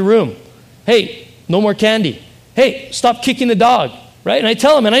 clean your room. Hey, no more candy. Hey, stop kicking the dog, right? And I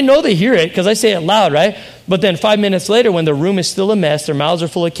tell them, and I know they hear it because I say it loud, right? But then 5 minutes later, when the room is still a mess, their mouths are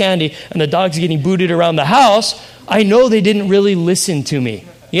full of candy, and the dog's getting booted around the house, I know they didn't really listen to me.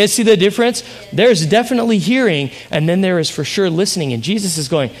 You guys see the difference? There's definitely hearing, and then there is for sure listening. And Jesus is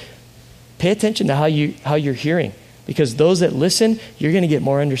going, pay attention to how you're hearing. Because those that listen, you're going to get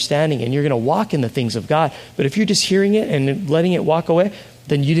more understanding and you're going to walk in the things of God. But if you're just hearing it and letting it walk away,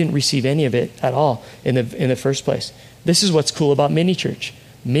 then you didn't receive any of it at all in the first place. This is what's cool about mini church.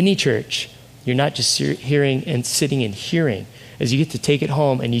 Mini church, you're not just hearing and sitting and hearing. As you get to take it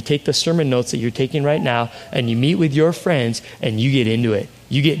home and you take the sermon notes that you're taking right now and you meet with your friends and you get into it.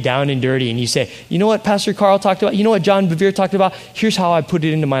 You get down and dirty and you say, you know what Pastor Carl talked about? You know what John Bevere talked about? Here's how I put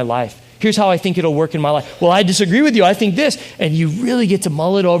it into my life. Here's how I think it'll work in my life. Well, I disagree with you. I think this. And you really get to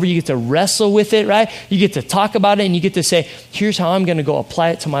mull it over. You get to wrestle with it, right? You get to talk about it and you get to say, here's how I'm going to go apply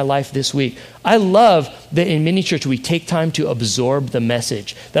it to my life this week. I love that in mini church we take time to absorb the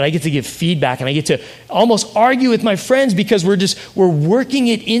message, that I get to give feedback and I get to almost argue with my friends because we're working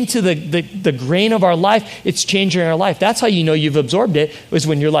it into the grain of our life. It's changing our life. That's how you know you've absorbed it, is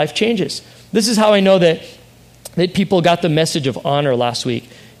when your life changes. This is how I know that people got the message of honor last week.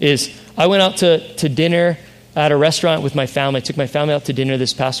 Is I went out to dinner at a restaurant with my family. I took my family out to dinner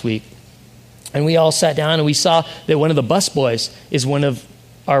this past week. And we all sat down and we saw that one of the bus boys is one of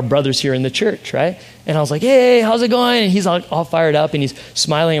our brothers here in the church, right? And I was like, hey, how's it going? And he's all fired up and he's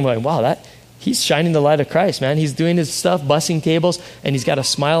smiling. I'm like, wow, he's shining the light of Christ, man. He's doing his stuff, bussing tables, and he's got a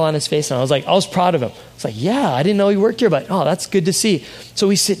smile on his face. And I was proud of him. I was like, yeah, I didn't know he worked here, but that's good to see. So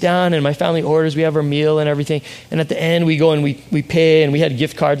we sit down and my family orders, we have our meal and everything. And at the end we go and we pay, and we had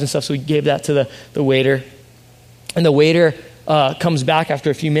gift cards and stuff. So we gave that to the waiter. And the waiter comes back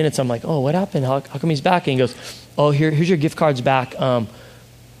after a few minutes. I'm like, oh, what happened? How come he's back? And he goes, oh, here's your gift cards back.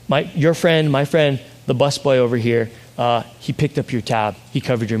 My friend, the bus boy over here, he picked up your tab. He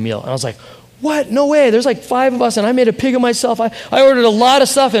covered your meal. And I was like, what? No way. There's like 5 of us and I made a pig of myself. I ordered a lot of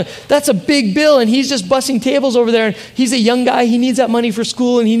stuff and that's a big bill and he's just bussing tables over there and he's a young guy. He needs that money for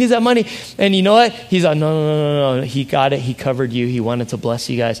school and he needs that money. And you know what? He's like, no. He got it. He covered you. He wanted to bless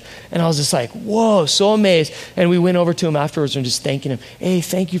you guys. And I was just like, whoa, so amazed. And we went over to him afterwards and just thanking him. Hey,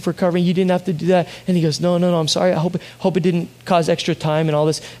 thank you for covering. You didn't have to do that. And he goes, no, I'm sorry. I hope it didn't cause extra time and all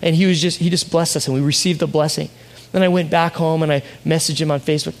this. And he just blessed us and we received the blessing. Then I went back home and I messaged him on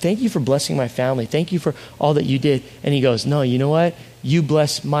Facebook. Thank you for blessing my family. Thank you for all that you did. And he goes, no, you know what? You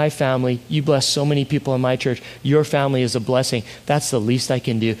bless my family. You bless so many people in my church. Your family is a blessing. That's the least I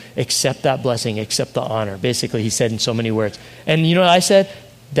can do. Accept that blessing. Accept the honor. Basically, he said in so many words. And you know what I said?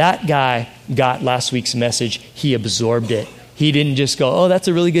 That guy got last week's message. He absorbed it. He didn't just go, oh, that's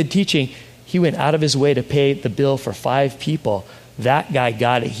a really good teaching. He went out of his way to pay the bill for 5 people. That guy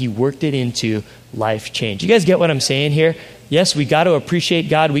got it. He worked it into life change. You guys get what I'm saying here? Yes, we got to appreciate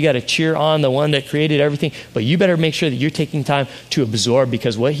God. We got to cheer on the one that created everything. But you better make sure that you're taking time to absorb,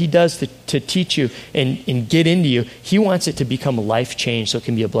 because what he does to teach you and get into you, he wants it to become life change so it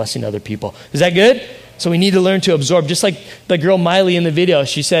can be a blessing to other people. Is that good? So we need to learn to absorb. Just like the girl Miley in the video,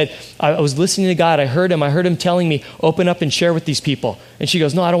 she said, I was listening to God. I heard him telling me, open up and share with these people. And she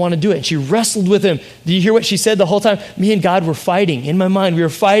goes, no, I don't want to do it. And she wrestled with him. Do you hear what she said the whole time? Me and God were fighting. In my mind, we were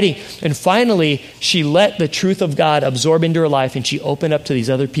fighting. And finally, she let the truth of God absorb into her life, and she opened up to these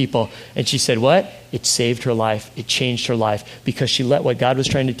other people. And she said, what? It saved her life. It changed her life, because she let what God was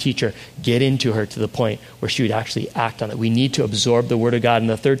trying to teach her get into her to the point where she would actually act on it. We need to absorb the word of God. And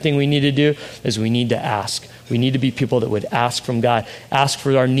the third thing we need to do is we need to ask. We need to be people that would ask from God, ask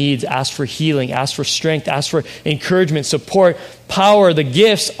for our needs, ask for healing, ask for strength, ask for encouragement, support, power, the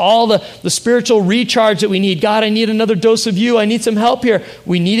gifts, all the spiritual recharge that we need. God, I need another dose of you. I need some help here.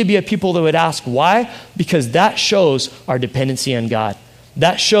 We need to be a people that would ask. Why? Because that shows our dependency on God.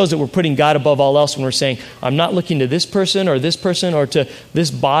 That shows that we're putting God above all else when we're saying, I'm not looking to this person or to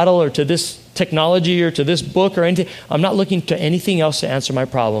this bottle or to this technology or to this book or anything. I'm not looking to anything else to answer my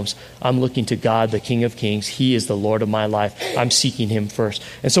problems. I'm looking to God, the King of Kings. He is the Lord of my life. I'm seeking him first.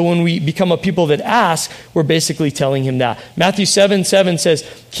 And so when we become a people that ask, we're basically telling him that. Matthew 7:7 says,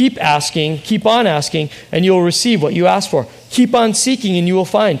 keep asking, keep on asking, and you'll receive what you ask for. Keep on seeking and you will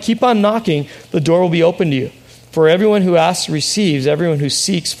find. Keep on knocking, the door will be open to you. For everyone who asks receives, everyone who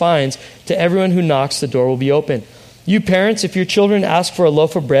seeks finds, to everyone who knocks the door will be open. You parents, if your children ask for a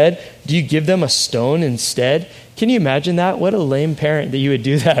loaf of bread, do you give them a stone instead? Can you imagine that? What a lame parent that you would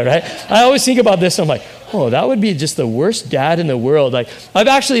do that, right? I always think about this. I'm like, oh, that would be just the worst dad in the world. Like, I've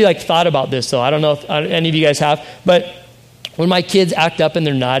actually thought about this, though. I don't know if any of you guys have, but when my kids act up and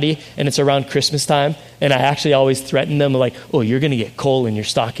they're naughty and it's around Christmas time, and I actually always threaten them like, oh, you're going to get coal in your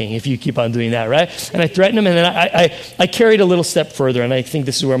stocking if you keep on doing that, right? And I threaten them, and then I carried a little step further, and I think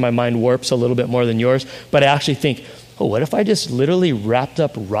this is where my mind warps a little bit more than yours, but I actually think, oh, what if I just literally wrapped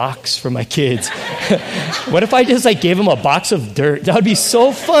up rocks for my kids? What if I just gave them a box of dirt? That would be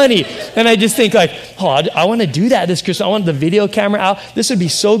so funny. And I just think I want to do that this Christmas. I want the video camera out. This would be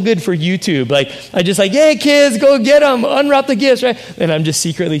so good for YouTube. I just hey kids, go get them, unwrap the gifts, right? And I'm just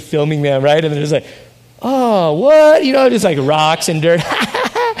secretly filming them, right? And they're just oh, what? Just rocks and dirt.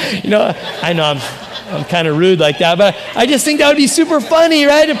 I know I'm kind of rude like that, but I just think that would be super funny,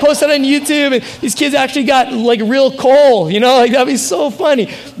 right? To post that on YouTube, and these kids actually got real coal, that'd be so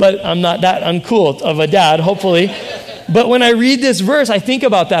funny. But I'm not that uncool of a dad, hopefully. But when I read this verse, I think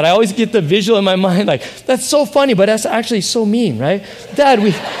about that. I always get the visual in my mind, that's so funny, but that's actually so mean, right? Dad,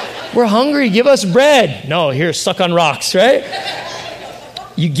 we're hungry, give us bread. No, here, suck on rocks, right?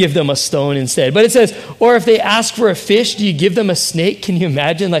 You give them a stone instead. But it says, or if they ask for a fish, do you give them a snake? Can you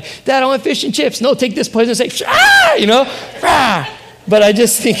imagine? Dad, I want fish and chips. No, take this poison snake. But I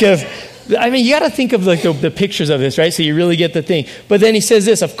just think of, you got to think of the pictures of this, right? So you really get the thing. But then he says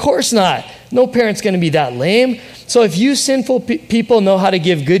this, of course not. No parent's going to be that lame. So if you sinful people know how to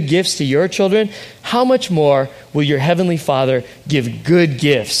give good gifts to your children, how much more will your heavenly Father give good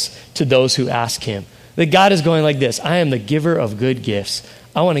gifts to those who ask him? That God is going like this. I am the giver of good gifts.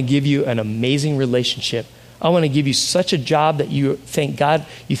 I want to give you an amazing relationship. I want to give you such a job that you thank God,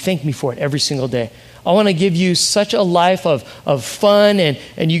 you thank me for it every single day. I want to give you such a life of fun,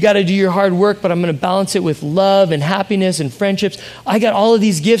 and you got to do your hard work, but I'm going to balance it with love and happiness and friendships. I got all of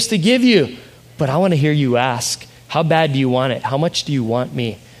these gifts to give you, but I want to hear you ask, how bad do you want it? How much do you want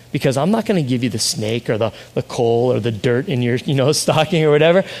me? Because I'm not going to give you the snake or the coal or the dirt in your stocking or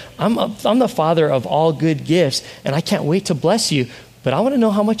whatever. I'm the Father of all good gifts, and I can't wait to bless you. But I want to know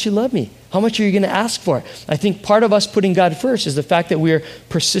how much you love me. How much are you going to ask for? I think part of us putting God first is the fact that we are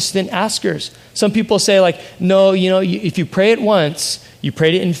persistent askers. Some people say no, if you pray it once, you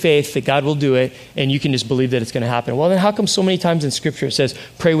prayed it in faith that God will do it, and you can just believe that it's going to happen. Well, then how come so many times in Scripture it says,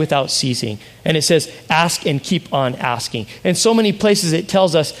 pray without ceasing? And it says, ask and keep on asking. And so many places it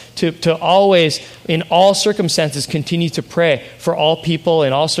tells us to always, in all circumstances, continue to pray for all people,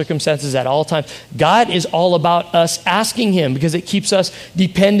 in all circumstances, at all times. God is all about us asking him because it keeps us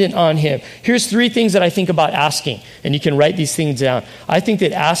dependent on him. Here's 3 things that I think about asking, and you can write these things down. I think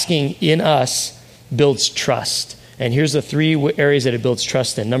that asking in us builds trust. And here's the 3 areas that it builds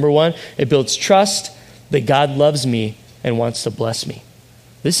trust in. Number 1, it builds trust that God loves me and wants to bless me.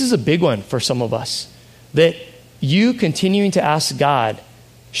 This is a big one for some of us. That you continuing to ask God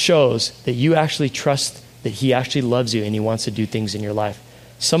shows that you actually trust that he actually loves you and he wants to do things in your life.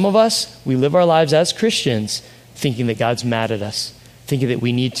 Some of us, we live our lives as Christians, thinking that God's mad at us, thinking that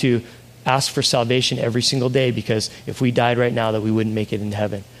we need to ask for salvation every single day because if we died right now that we wouldn't make it into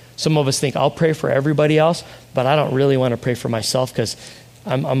heaven. Some of us think, I'll pray for everybody else, but I don't really want to pray for myself because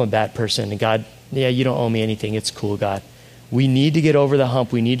I'm a bad person. And God, yeah, you don't owe me anything. It's cool, God. We need to get over the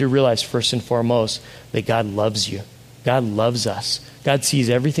hump. We need to realize first and foremost that God loves you. God loves us. God sees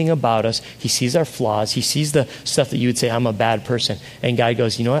everything about us. He sees our flaws. He sees the stuff that you would say, I'm a bad person. And God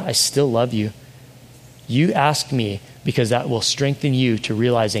goes, you know what? I still love you. You ask me because that will strengthen you to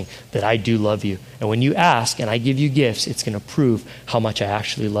realizing that I do love you. And when you ask and I give you gifts, it's going to prove how much I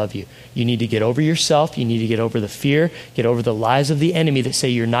actually love you. You need to get over yourself. You need to get over the fear, get over the lies of the enemy that say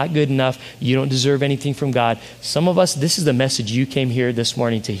you're not good enough, you don't deserve anything from God. Some of us, this is the message you came here this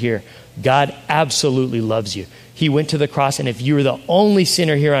morning to hear. God absolutely loves you. He went to the cross, and if you were the only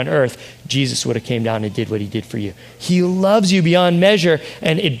sinner here on earth, Jesus would have came down and did what he did for you. He loves you beyond measure,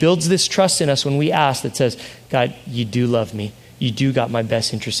 and it builds this trust in us when we ask that says, God, you do love me. You do got my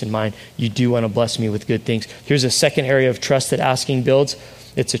best interest in mind. You do want to bless me with good things. Here's a second area of trust that asking builds.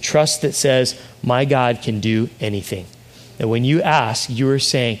 It's a trust that says, my God can do anything. And when you ask, you are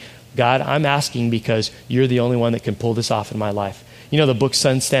saying, God, I'm asking because you're the only one that can pull this off in my life. You know the book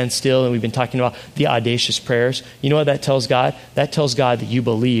Sun Stand Still, and we've been talking about the audacious prayers. You know what that tells God? That tells God that you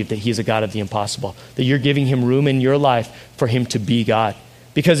believe that he's a God of the impossible, that you're giving him room in your life for him to be God.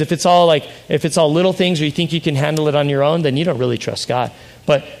 Because if it's all little things or you think you can handle it on your own, then you don't really trust God.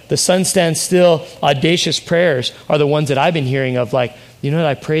 But the Sun Stand Still, audacious prayers are the ones that I've been hearing of, like, you know what,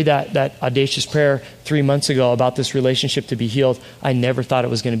 I prayed that audacious prayer 3 months ago about this relationship to be healed. I never thought it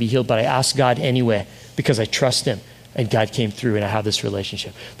was going to be healed, but I asked God anyway because I trust him. And God came through and I have this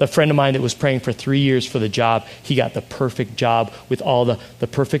relationship. The friend of mine that was praying for 3 years for the job, he got the perfect job with all the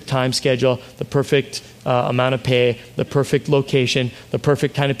perfect time schedule, the perfect amount of pay, the perfect location, the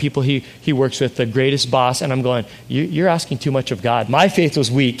perfect kind of people he works with, the greatest boss. And I'm going, you're asking too much of God. My faith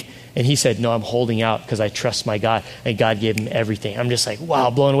was weak. And he said, no, I'm holding out because I trust my God. And God gave him everything. I'm just like, wow,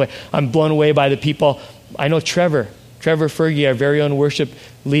 blown away. I'm blown away by the people. I know Trevor Fergie, our very own worship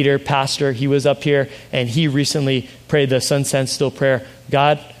leader, pastor, he was up here and he recently prayed the Sun Stand Still prayer.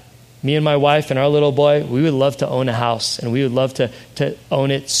 God, me and my wife and our little boy, we would love to own a house and we would love to own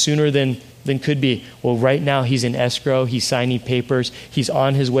it sooner than could be. Well, right now he's in escrow. He's signing papers. He's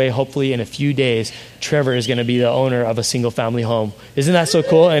on his way. Hopefully in a few days, Trevor is going to be the owner of a single family home. Isn't that so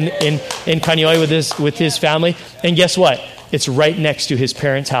cool? And in Kaneohe with his family. And guess what? It's right next to his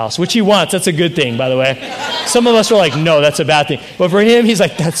parents' house, which he wants. That's a good thing, by the way. Some of us are like, no, that's a bad thing. But for him, he's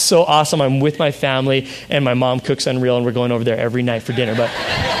like, that's so awesome. I'm with my family, and my mom cooks unreal, and we're going over there every night for dinner.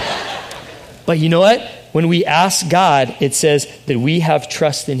 But you know what? When we ask God, it says that we have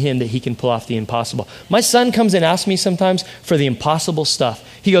trust in him that he can pull off the impossible. My son comes and asks me sometimes for the impossible stuff.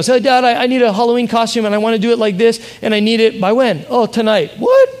 He goes, hey, Dad, I need a Halloween costume, and I want to do it like this, and I need it by when? Oh, tonight.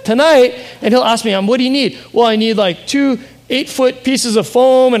 What? Tonight? And he'll ask me, what do you need? Well, I need like 2 8-foot pieces of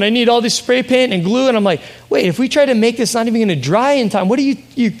foam, and I need all this spray paint and glue. And I'm like, wait, if we try to make this, not even going to dry in time. What are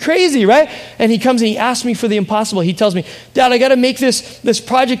you crazy, right? And he comes and he asks me for the impossible. He tells me, Dad, I got to make this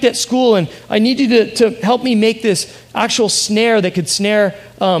project at school, and I need you to help me make this actual snare that could snare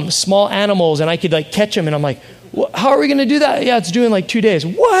small animals, and I could like catch them. And I'm like, how are we going to do that? Yeah, it's doing like 2 days.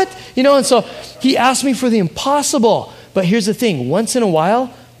 What? And so he asked me for the impossible. But here's the thing. Once in a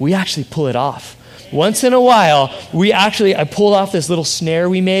while, we actually pull it off. Once in a while, I pulled off this little snare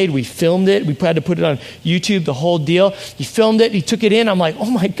we made. We filmed it. We had to put it on YouTube, the whole deal. He filmed it. He took it in. I'm like, oh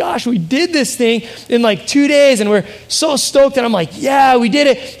my gosh, we did this thing in like 2 days. And we're so stoked. And I'm like, yeah, we did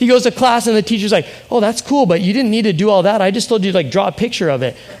it. He goes to class and the teacher's like, oh, that's cool, but you didn't need to do all that. I just told you to like draw a picture of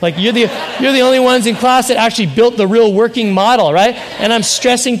it. Like you're the only ones in class that actually built the real working model, right? And I'm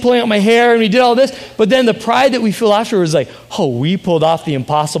stressing, pulling out my hair, and we did all this. But then the pride that we feel afterwards is like, oh, we pulled off the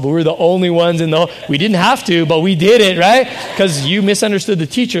impossible. We were the only ones in the whole. We didn't have to, but we did it, right? Because you misunderstood the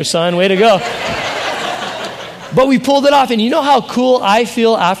teacher, son. Way to go. But we pulled it off. And you know how cool I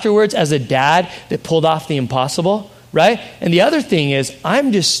feel afterwards as a dad that pulled off the impossible, right? And the other thing is,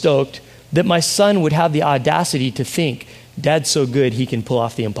 I'm just stoked that my son would have the audacity to think, Dad's so good, he can pull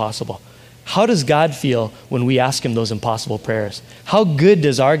off the impossible. How does God feel when we ask him those impossible prayers? How good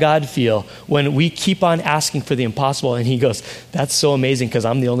does our God feel when we keep on asking for the impossible and he goes, that's so amazing because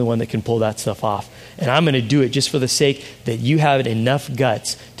I'm the only one that can pull that stuff off. And I'm going to do it just for the sake that you have enough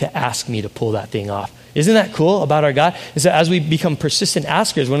guts to ask me to pull that thing off. Isn't that cool about our God? Is that as we become persistent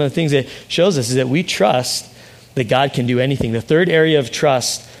askers, one of the things that shows us is that we trust that God can do anything. The third area of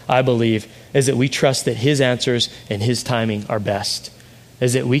trust, I believe, is that we trust that his answers and his timing are best.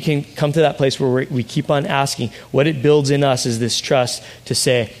 Is that we can come to that place where we keep on asking. What it builds in us is this trust to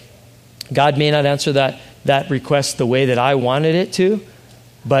say, God may not answer that that request the way that I wanted it to.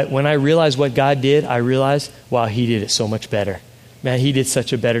 But when I realized what God did, I realized, wow, he did it so much better. Man, he did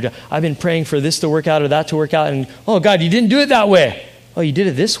such a better job. I've been praying for this to work out or that to work out. And, oh, God, you didn't do it that way. Oh, you did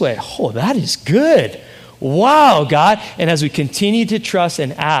it this way. Oh, that is good. Wow, God. And as we continue to trust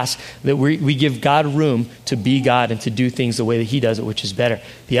and ask, that we give God room to be God and to do things the way that he does it, which is better.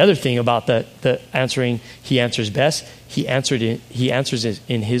 The other thing about the answering, he answers best, he answers it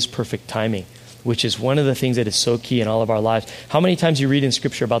in his perfect timing, which is one of the things that is so key in all of our lives. How many times you read in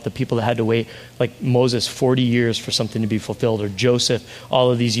Scripture about the people that had to wait, like Moses, 40 years for something to be fulfilled, or Joseph,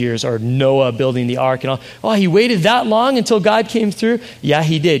 all of these years, or Noah building the ark and all. Oh, he waited that long until God came through? Yeah,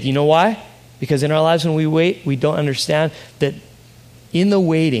 he did. You know why? Because in our lives when we wait, we don't understand that in the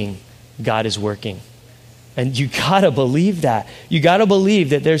waiting, God is working. And you got to believe that. You got to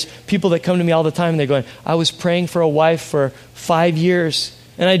believe that there's people that come to me all the time and they're going, I was praying for a wife for 5 years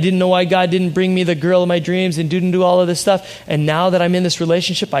and I didn't know why God didn't bring me the girl of my dreams and didn't do all of this stuff. And now that I'm in this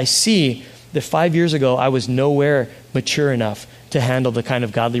relationship, I see that 5 years ago, I was nowhere mature enough to handle the kind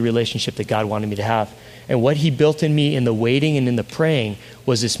of godly relationship that God wanted me to have. And what he built in me in the waiting and in the praying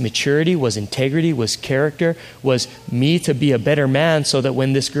was this maturity, was integrity, was character, was me to be a better man so that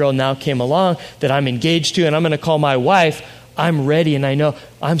when this girl now came along that I'm engaged to and I'm going to call my wife, I'm ready and I know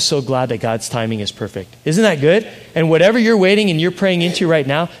I'm so glad that God's timing is perfect. Isn't that good? And whatever you're waiting and you're praying into right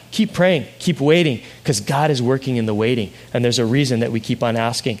now, keep praying, keep waiting, because God is working in the waiting. And there's a reason that we keep on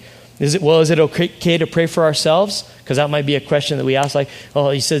asking. Is it okay to pray for ourselves? Because that might be a question that we ask, like,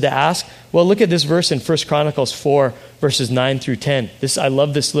 oh, he said to ask. Well, look at this verse in 1 Chronicles 4, verses 9 through 10. I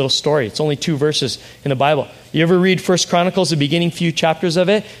love this little story. It's only 2 verses in the Bible. You ever read 1 Chronicles, the beginning few chapters of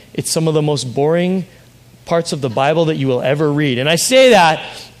it? It's some of the most boring parts of the Bible that you will ever read. And I say that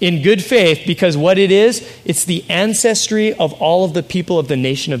in good faith because what it is, it's the ancestry of all of the people of the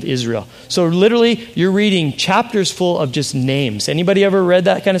nation of Israel. So literally, you're reading chapters full of just names. Anybody ever read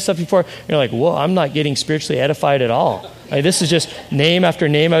that kind of stuff before? You're like, whoa, I'm not getting spiritually edified at all. Like, this is just name after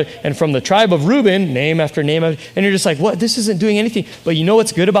name. And from the tribe of Reuben, name after name. And you're just like, what? This isn't doing anything. But you know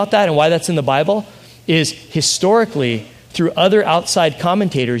what's good about that and why that's in the Bible? Is historically, through other outside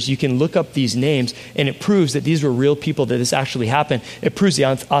commentators, you can look up these names and it proves that these were real people, that this actually happened. It proves the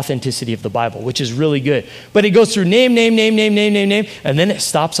authenticity of the Bible, which is really good. But it goes through name, and then it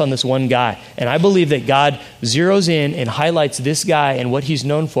stops on this one guy. And I believe that God zeroes in and highlights this guy and what he's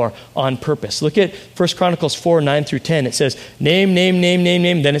known for on purpose. Look at 1 Chronicles 4, 9 through 10. It says, name.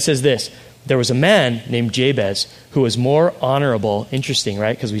 Then it says this. There was a man named Jabez who was more honorable. Interesting,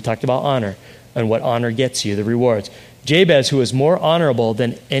 right? Because we talked about honor and what honor gets you, the rewards. Jabez, who was more honorable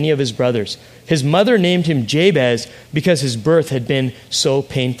than any of his brothers. His mother named him Jabez because his birth had been so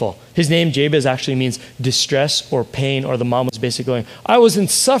painful. His name Jabez actually means distress or pain, or the mom was basically going, I was in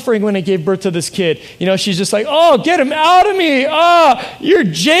suffering when I gave birth to this kid. You know, she's just like, oh, get him out of me. Oh, you're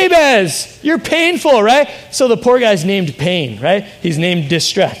Jabez. You're painful, right? So the poor guy's named Pain, right? He's named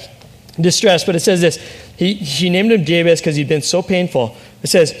Distress. But it says this. She named him Jabez because he'd been so painful. It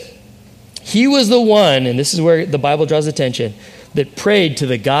says, he was the one, and this is where the Bible draws attention, that prayed to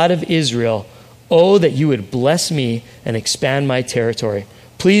the God of Israel, oh, that you would bless me and expand my territory.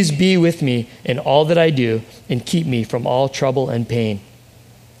 Please be with me in all that I do and keep me from all trouble and pain.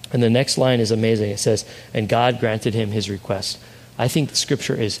 And the next line is amazing. It says, and God granted him his request. I think the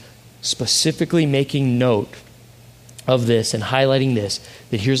scripture is specifically making note of this and highlighting this,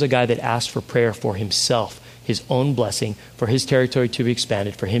 that here's a guy that asked for prayer for himself, his own blessing, for his territory to be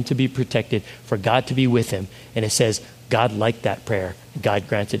expanded, for him to be protected, for God to be with him. And it says, God liked that prayer. God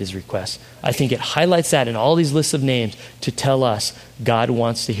granted his request. I think it highlights that in all these lists of names to tell us God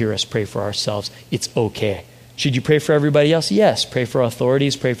wants to hear us pray for ourselves. It's okay. Should you pray for everybody else? Yes. Pray for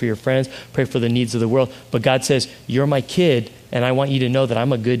authorities, pray for your friends, pray for the needs of the world. But God says, you're my kid, and I want you to know that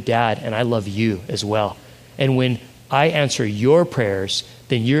I'm a good dad, and I love you as well. And when I answer your prayers,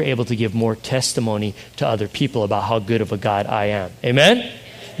 then you're able to give more testimony to other people about how good of a God I am. Amen?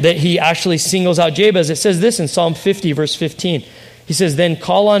 That he actually singles out Jabez. It says this in Psalm 50, verse 15. He says, then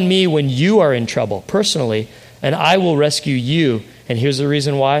call on me when you are in trouble, personally, and I will rescue you. And here's the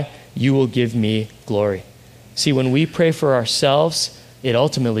reason why. You will give me glory. See, when we pray for ourselves, it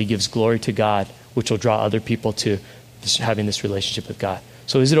ultimately gives glory to God, which will draw other people to having this relationship with God.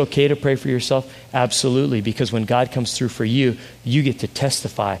 So is it okay to pray for yourself? Absolutely, because when God comes through for you, you get to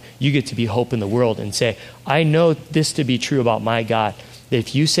testify. You get to be hope in the world and say, I know this to be true about my God, that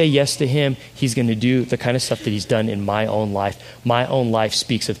if you say yes to him, he's going to do the kind of stuff that he's done in my own life. My own life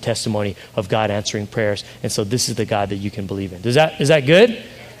speaks of testimony of God answering prayers. And so this is the God that you can believe in. Is that good?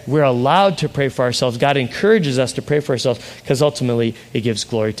 We're allowed to pray for ourselves. God encourages us to pray for ourselves because ultimately it gives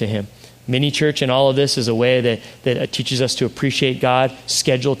glory to him. Mini church and all of this is a way that teaches us to appreciate God,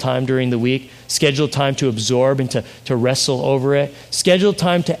 schedule time during the week, schedule time to absorb and to wrestle over it, schedule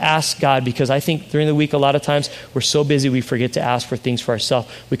time to ask God, because I think during the week a lot of times we're so busy we forget to ask for things for ourselves.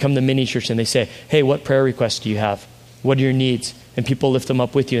 We come to mini church and they say, hey, what prayer requests do you have? What are your needs? And people lift them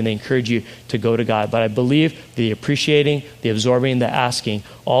up with you and they encourage you to go to God. But I believe the appreciating, the absorbing, the asking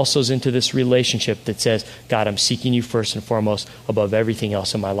also is into this relationship that says, God, I'm seeking you first and foremost above everything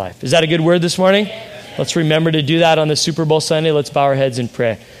else in my life. Is that a good word this morning? Let's remember to do that on the Super Bowl Sunday. Let's bow our heads and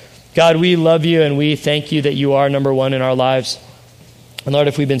pray. God, we love you and we thank you that you are number one in our lives. And Lord,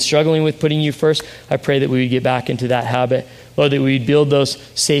 if we've been struggling with putting you first, I pray that we would get back into that habit. Lord, that we would build those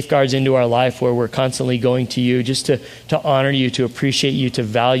safeguards into our life where we're constantly going to you just to honor you, to appreciate you, to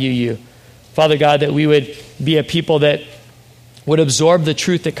value you. Father God, that we would be a people that would absorb the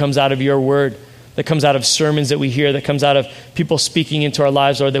truth that comes out of your word, that comes out of sermons that we hear, that comes out of people speaking into our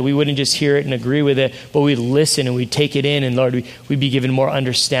lives, Lord, that we wouldn't just hear it and agree with it, but we'd listen and we'd take it in, and Lord, we'd be given more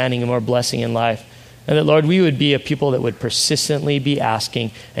understanding and more blessing in life. And that, Lord, we would be a people that would persistently be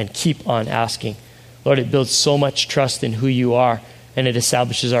asking and keep on asking. Lord, it builds so much trust in who you are, and it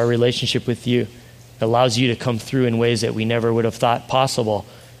establishes our relationship with you. It allows you to come through in ways that we never would have thought possible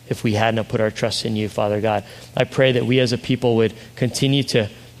if we hadn't put our trust in you, Father God. I pray that we as a people would continue to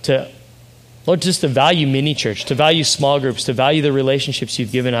Lord, just to value mini church, to value small groups, to value the relationships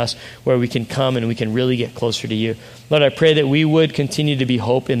you've given us where we can come and we can really get closer to you. Lord, I pray that we would continue to be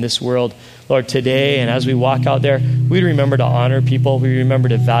hope in this world. Lord, today and as we walk out there, we'd remember to honor people. We'd remember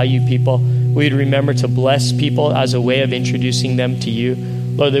to value people. We'd remember to bless people as a way of introducing them to you.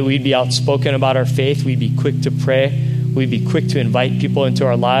 Lord, that we'd be outspoken about our faith. We'd be quick to pray. We'd be quick to invite people into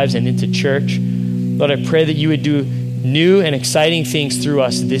our lives and into church. Lord, I pray that you would do new and exciting things through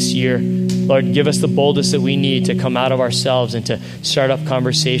us this year. Lord, give us the boldness that we need to come out of ourselves and to start up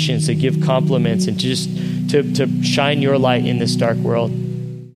conversations, to give compliments, and just to shine your light in this dark world.